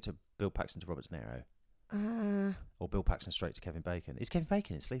 How do you get to Bill Paxton to Robert De Niro? Or Bill Paxton straight to Kevin Bacon? Is Kevin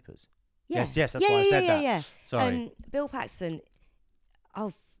Bacon in Sleepers? Yeah. Yes, that's why I said that. Yeah. Sorry. Bill Paxton.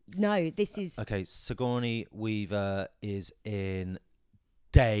 Oh, no, this is... Okay, Sigourney Weaver is in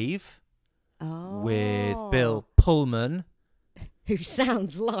Dave with Bill Pullman. Who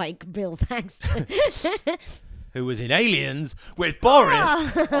sounds like Bill Paxton. Who was in Aliens with Boris.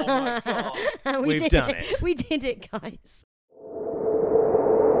 Oh my God. We've done it. We did it, guys.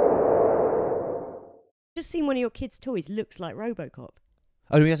 Just seen one of your kids' toys looks like RoboCop.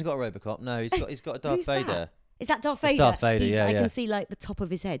 Oh, he hasn't got a RoboCop. No, he's got a Darth Vader. That? Is that Darth Vader? It's Darth Vader, yeah. I can see like the top of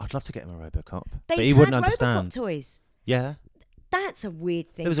his head. I'd love to get him a RoboCop, but he wouldn't understand. RoboCop toys. Yeah. That's a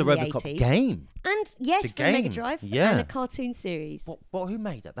weird thing. There was a RoboCop 80s. game. And yes, for Mega Drive. Yeah. And a cartoon series. Who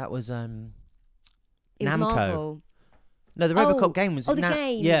made that? That was it Namco. Was Marvel. No, the RoboCop game was. Oh, the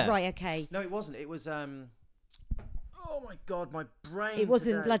game. Yeah. Right. Okay. No, it wasn't. It was. Oh my God, my brain. It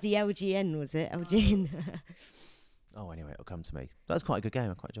wasn't bloody LGN, was it? LGN. Oh, anyway, it'll come to me. That's quite a good game.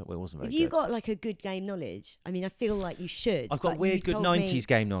 I quite enjoyed it. Well, it wasn't very good. Have you got like a good game knowledge? I mean, I feel like you should. I've got weird good 90s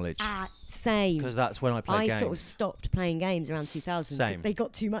game knowledge. Same. Because that's when I played games. I sort of stopped playing games around 2000. Same. They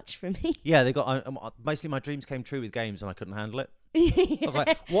got too much for me. Yeah, they got. Basically, my dreams came true with games, and I couldn't handle it. I was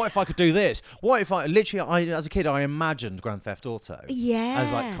like, what if I could do this? What if as a kid, I imagined Grand Theft Auto. Yeah.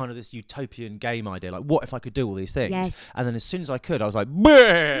 As like kind of this utopian game idea. Like, what if I could do all these things? Yes. And then as soon as I could, I was like,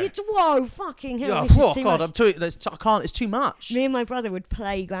 whoa, fucking hell. Yeah, this is too much. I can't, it's too much. Me and my brother would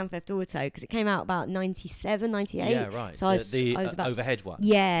play Grand Theft Auto because it came out about 97, 98. Yeah, right. So I was about overhead one.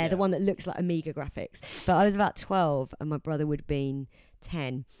 Yeah, the one that looks like Amiga graphics. But I was about 12 and my brother would have been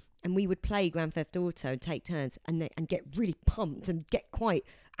 10. And we would play Grand Theft Auto and take turns and get really pumped and get quite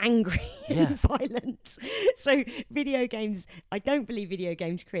angry and violent. So video games, I don't believe video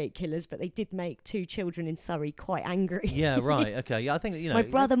games create killers, but they did make 2 children in Surrey quite angry. Yeah, right. Okay. Yeah, I think, my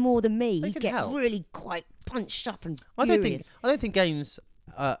brother more than me, he'd get help. really quite punched up and furious. I don't think games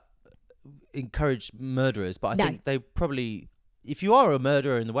encourage murderers, but I think they probably, if you are a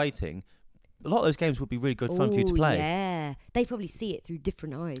murderer in the waiting, a lot of those games would be really good fun for you to play. Yeah, they probably see it through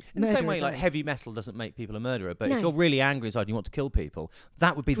different eyes. In the same way, like heavy metal doesn't make people a murderer, but if you're really angry inside and you want to kill people,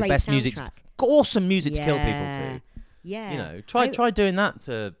 that would be the best music. Awesome music to kill people to. Yeah. You know, try doing that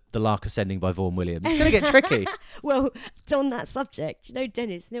to The Lark Ascending by Vaughan Williams. It's going to get tricky. Well, on that subject, you know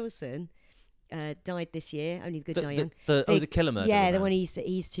Dennis Nilsson died this year. Only the good die young. The killer murderer. Yeah, the one he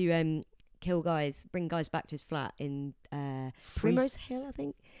used to kill guys, bring guys back to his flat in Primrose Hill, I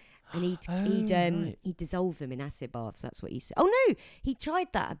think. and he'd dissolve them in acid baths. That's what he said. Oh no, he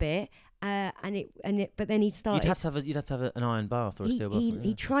tried that a bit, but then he started. You'd have to have an iron bath or a steel bath.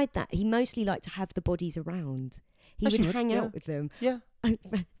 He tried that. He mostly liked to have the bodies around. He would hang out with them. Yeah.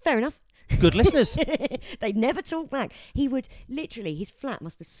 Fair enough. Good listeners. They'd never talk back. He would literally, his flat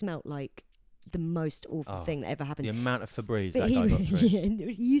must have smelt like the most awful thing that ever happened. The amount of Febreze that guy got through.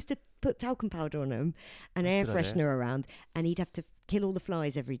 He used to put talcum powder on them and air freshener around, and he'd have to kill all the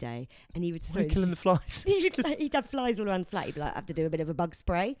flies every day. And he would killing the flies. he'd have flies all around the flat. He'd be like, I have to do a bit of a bug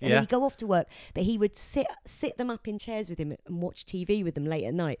spray. And then he'd go off to work. But he would sit them up in chairs with him and watch TV with them late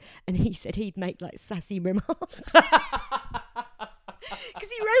at night. And he said he'd make like sassy remarks. Because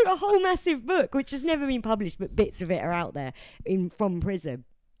he wrote a whole massive book, which has never been published, but bits of it are out there from prison,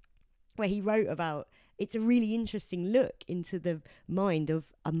 where he wrote about. It's a really interesting look into the mind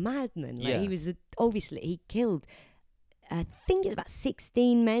of a madman. Like he was obviously he killed. I think it's about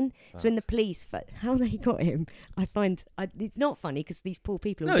 16 men. So when the police, how they got him, I find it's not funny because these poor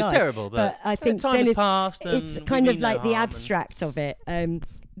people. No, it's terrible. But I think time has passed. It's kind of like the abstract of it.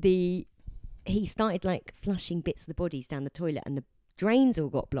 He started like flushing bits of the bodies down the toilet, and the drains all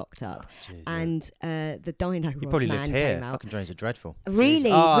got blocked up, and the dino rod probably man lived here. came out. Fucking drains are dreadful.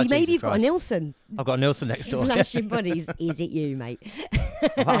 Really? Maybe you've got a Nilsson. I've got a Nilsson next door. Flashing bodies. Is it you, mate?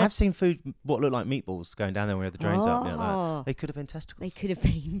 I have seen food what look like meatballs going down there where the drains up. You know, they could have been testicles. They could have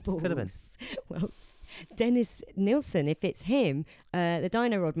been balls. Could have been. Well, Dennis Nilsson, if it's him, the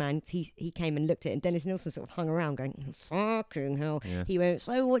dino rod man, he came and looked at it, and Dennis Nilsson sort of hung around going, fucking hell. Yeah. He went,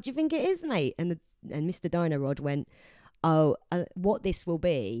 so what do you think it is, mate? And Mr. Dino Rod went, what this will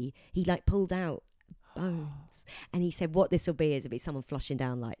be, he like pulled out bones, and he said what this will be is it'll be someone flushing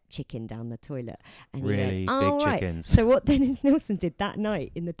down like chicken down the toilet. And really went, big right. chickens. So what Dennis Nilsson did that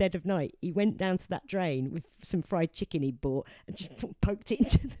night, in the dead of night, he went down to that drain with some fried chicken he'd bought and just poked it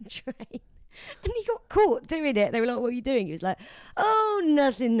into the drain. And he got caught doing it. They were like, what are you doing? He was like, oh,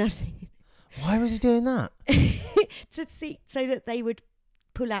 nothing. Why was he doing that? To see, so that they would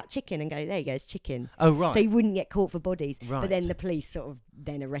pull out chicken and go, there you go, it's chicken. Oh, right. So he wouldn't get caught for bodies. Right. But then the police sort of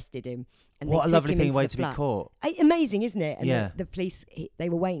then arrested him. And what a lovely way to be flat. caught. Amazing, isn't it? And yeah. The police, they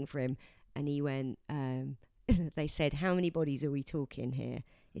were waiting for him. And he went, they said, how many bodies are we talking here?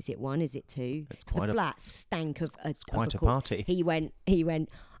 Is it one? Is it two? The flat stank of a It's quite a corpse. party. He went,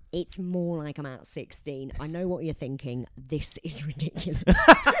 it's more like I'm out 16. I know what you're thinking. This is ridiculous.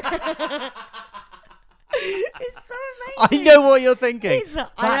 It's so amazing. I know what you're thinking.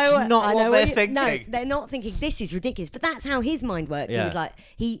 That's not what they're thinking. No, they're not thinking this is ridiculous. But that's how his mind worked. Yeah. He was like,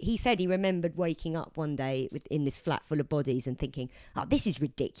 he said he remembered waking up one day in this flat full of bodies and thinking, oh, this is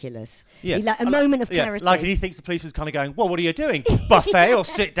ridiculous. Yeah. Like a moment of clarity. Like he thinks the police was kind of going, well, what are you doing? Buffet or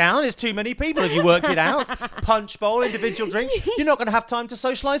sit down? It's too many people. Have you worked it out? Punch bowl, individual drinks. You're not going to have time to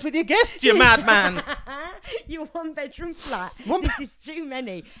socialise with your guests, you madman. Your one-bedroom flat. This is too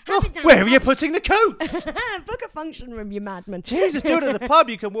many. Where are you putting the coats? Book a function room, you madman. Jesus, do it at the pub.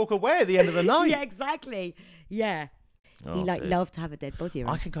 You can walk away at the end of the night. Yeah, exactly. Yeah. He loved to have a dead body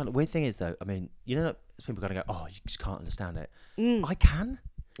around. I can kind of. Weird thing is though, I mean, you know, people kind of go, oh, you just can't understand it. I can.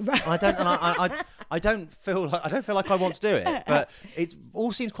 Right. I don't, and I don't feel like I want to do it, but it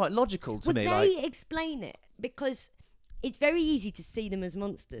all seems quite logical to me. They explain it because it's very easy to see them as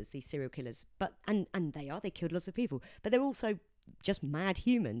monsters, these serial killers, but and they killed lots of people, but they're also just mad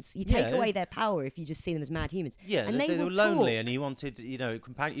humans. You take away their power if you just see them as mad humans. Yeah, and they were lonely, and he wanted,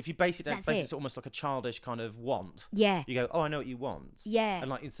 companion. If you base it, it's almost like a childish kind of want. Yeah. You go, oh, I know what you want. Yeah. And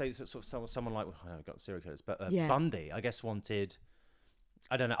like, say sort of someone like, I haven't got serial killers, but Bundy, I guess wanted.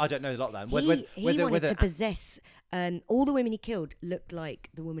 I don't know a lot of that. He wanted to possess. All the women he killed looked like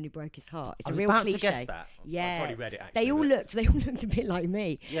the woman who broke his heart. It's a real cliche. I was about to guess that. Yeah, I've already read it. Actually, they all looked a bit like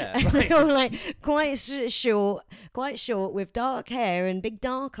me. Yeah, right. They all like quite short with dark hair and big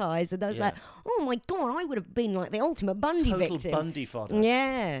dark eyes. And I was like, oh my god, I would have been like the ultimate Bundy victim. Total Bundy fodder.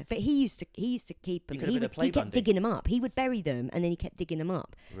 Yeah, but he used to keep them. He kept digging them up. He would bury them and then he kept digging them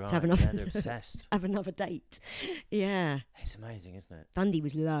up to have another. They're obsessed. Have another date. Yeah, it's amazing, isn't it? Bundy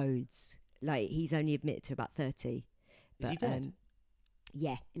was loads. Like, he's only admitted to about 30. Is he dead?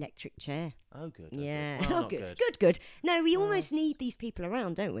 Yeah, electric chair. Oh, good. Yeah. Well, good. No, we almost need these people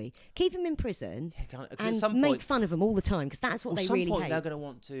around, don't we? Keep them in prison and make fun of them all the time, because that's what they really hate. At some point, they're going to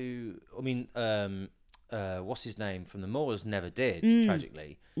want to... I mean, what's his name from the Moors never did,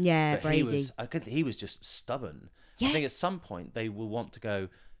 tragically. Yeah, but Brady. He was just stubborn. Yeah. I think at some point, they will want to go...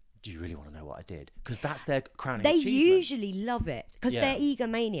 Do you really want to know what I did? Because that's their crowning achievement. They usually love it because they're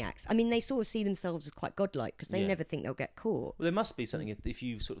egomaniacs. I mean, they sort of see themselves as quite godlike because they never think they'll get caught. Well, there must be something if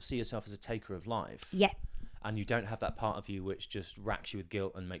you sort of see yourself as a taker of life. Yeah. and you don't have that part of you which just racks you with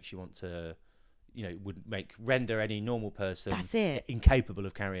guilt and makes you want to, would render any normal person That's it. incapable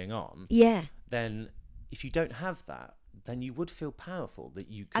of carrying on. Yeah. Then if you don't have that, then you would feel powerful that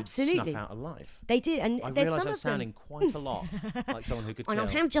you could Absolutely. snuff out a life. They did, and I there's realise some I'm of sounding quite a lot like someone who could And kill.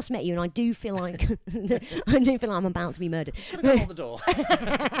 I have just met you, and I do feel like I'm about to be murdered. I'm just going to go out the door.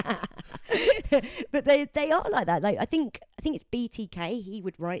 But they are like that. Like I think it's BTK. He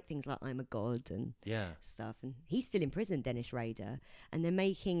would write things like "I'm a god" and stuff, and he's still in prison. Dennis Rader, and they're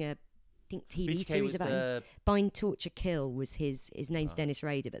making a TV BTK series was about him. Bind, Torture, Kill was his name's Dennis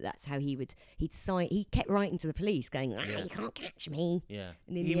Rader, but that's how he kept writing to the police going, you can't catch me. Yeah.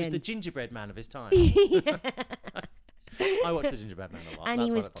 And in He the was end, the gingerbread man of his time. yeah. I watched the gingerbread man a lot. And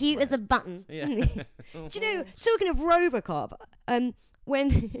he was cute as a button. Yeah. Do you know, talking of RoboCop,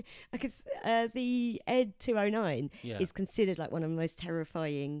 when the Ed 209 is considered like one of the most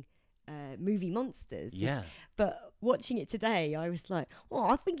terrifying movie monsters. Yeah. But watching it today, I was like,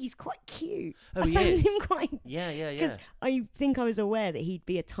 I think he's quite cute. Oh, I found is. him quite. Yeah. Because I think I was aware that he'd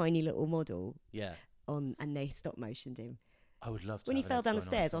be a tiny little model. Yeah. And they stop motioned him. I would love to. When he fell down the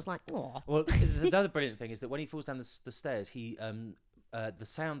stairs, I was like, oh. Well, the other brilliant thing is that when he falls down the stairs, he the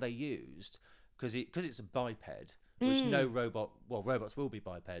sound they used, because it's a biped, which no robots will be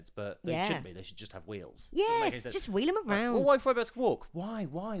bipeds, but they shouldn't be. They should just have wheels. Yes, just wheel them around. Well, why if robots can walk? Why?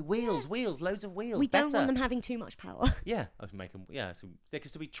 Wheels, loads of wheels. We better. don't want them having too much power. Yeah, I can make them. Yeah, so they can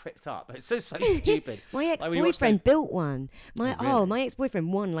still be tripped up. It's so stupid. My ex-boyfriend built one. My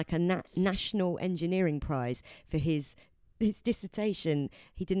ex-boyfriend won like a national engineering prize for his dissertation.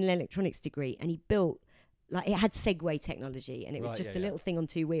 He did an electronics degree, and he built. Like it had Segway technology, and it was just a little thing on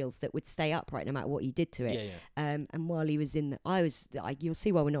two wheels that would stay upright no matter what you did to it. And while he was you'll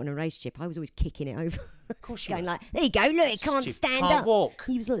see why we're not in a relationship. I was always kicking it over. Of course you going were. like, there you go, look, it can't stand can't up. Walk.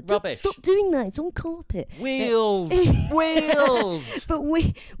 He was like, rubbish. Stop doing that. It's on carpet. Wheels, wheels. But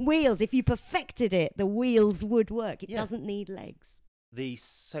wheels. If you perfected it, the wheels would work. It doesn't need legs.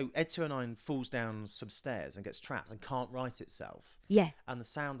 So Ed 209 falls down some stairs and gets trapped and can't right itself. Yeah. And the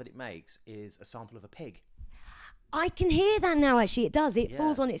sound that it makes is a sample of a pig. I can hear that now, actually. It does. It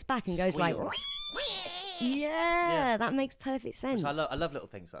falls on its back and goes like... Yeah, that makes perfect sense. Which I love little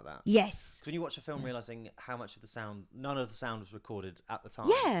things like that. Yes. Because when you watch a film realising how much of the sound... None of the sound was recorded at the time.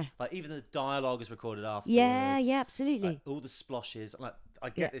 Yeah. Like, even the dialogue is recorded afterwards. Yeah, absolutely. Like, all the splashes. Like, I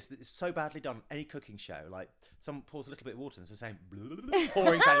get this. It's so badly done. Any cooking show, like, someone pours a little bit of water and it's the same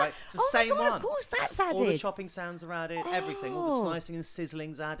pouring sound. Like, it's the same my God, one. Of course, that's added. All the chopping sounds are added. Everything. All the slicing and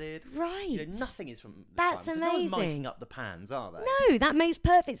sizzling's added. Right. Nothing is from the That's time. amazing. No one's miking up the pans, are they? No, that makes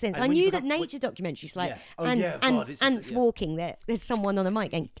perfect sense. And I when knew you that got- nature documentaries, like, God, ants walking, there's someone on the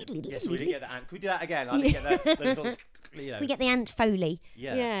mic going... Yes, we didn't get the ant. Can we do that again? I didn't get the little... We get the ant Foley.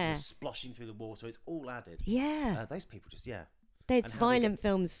 Yeah. Splashing through the water. It's all added. Yeah. Those people just, There's And how they violent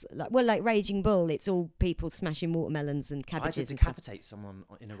films, like Raging Bull, it's all people smashing watermelons and I had cabbages to and stuff. decapitate someone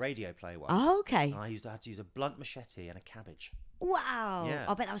in a radio play once. Oh, okay. And I had to use a blunt machete and a cabbage. Wow. Yeah.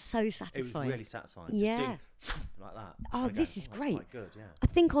 I bet that was so satisfying. It was really satisfying. Yeah. Just doing like that. Oh, And this is that's great. quite good, yeah. I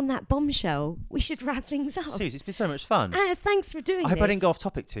think on that bombshell, we should wrap things up. Suze, it's been so much fun. Thanks for doing I this. hope I didn't go off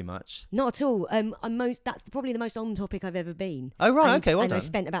topic too much. Not at all. That's probably the most on topic I've ever been. Oh, right. Okay, well and done. I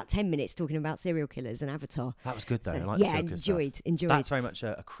spent about 10 minutes talking about serial killers and Avatar. That was good, though. So, I like yeah, serial killer stuff. enjoyed. That's very much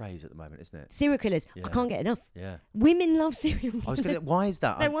a craze at the moment, isn't it? Serial killers. Yeah. I can't get enough. Yeah. Women love serial killers. I was going to... Why is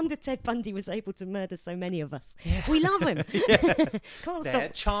that? No wonder Ted Bundy was able to murder so many of us. Yeah. We love him. Can't They're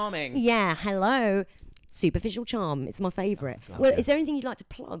stop. charming. Yeah, hello. Superficial charm. It's my favourite. God, Well, yeah. is there anything you'd like to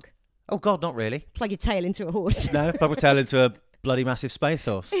plug? Oh, God, not really. Plug your tail into a horse. No, plug my tail into a bloody massive space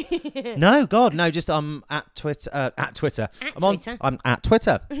horse. No, God, no. Just at Twitter. I'm at Twitter.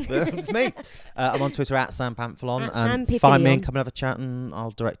 It's me. I'm on Twitter at Sam Pamphilon. At Sam Pamphilon. Find me and come and have a chat, and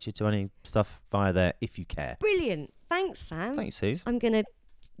I'll direct you to any stuff via there if you care. Brilliant. Thanks, Sam. Thanks, Suze. I'm going to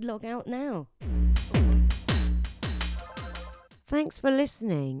log out now. Thanks for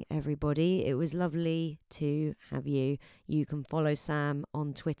listening, everybody. It was lovely to have you. You can follow Sam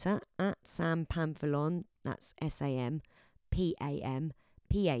on Twitter at Sam Pamphilon. That's SAMPAMPHILON.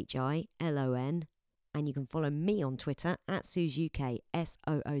 And you can follow me on Twitter at SoozUK,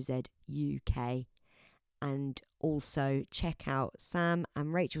 SOOZUK. And also check out Sam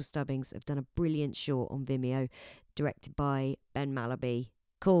and Rachel Stubbings have done a brilliant short on Vimeo, directed by Ben Malaby,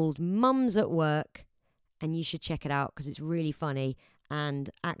 called Mums at Work. And you should check it out because it's really funny.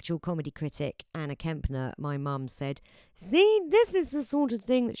 And actual comedy critic Anna Kempner, my mum, said, "See, this is the sort of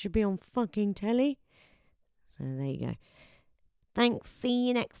thing that should be on fucking telly." So there you go. Thanks. See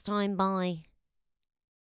you next time. Bye.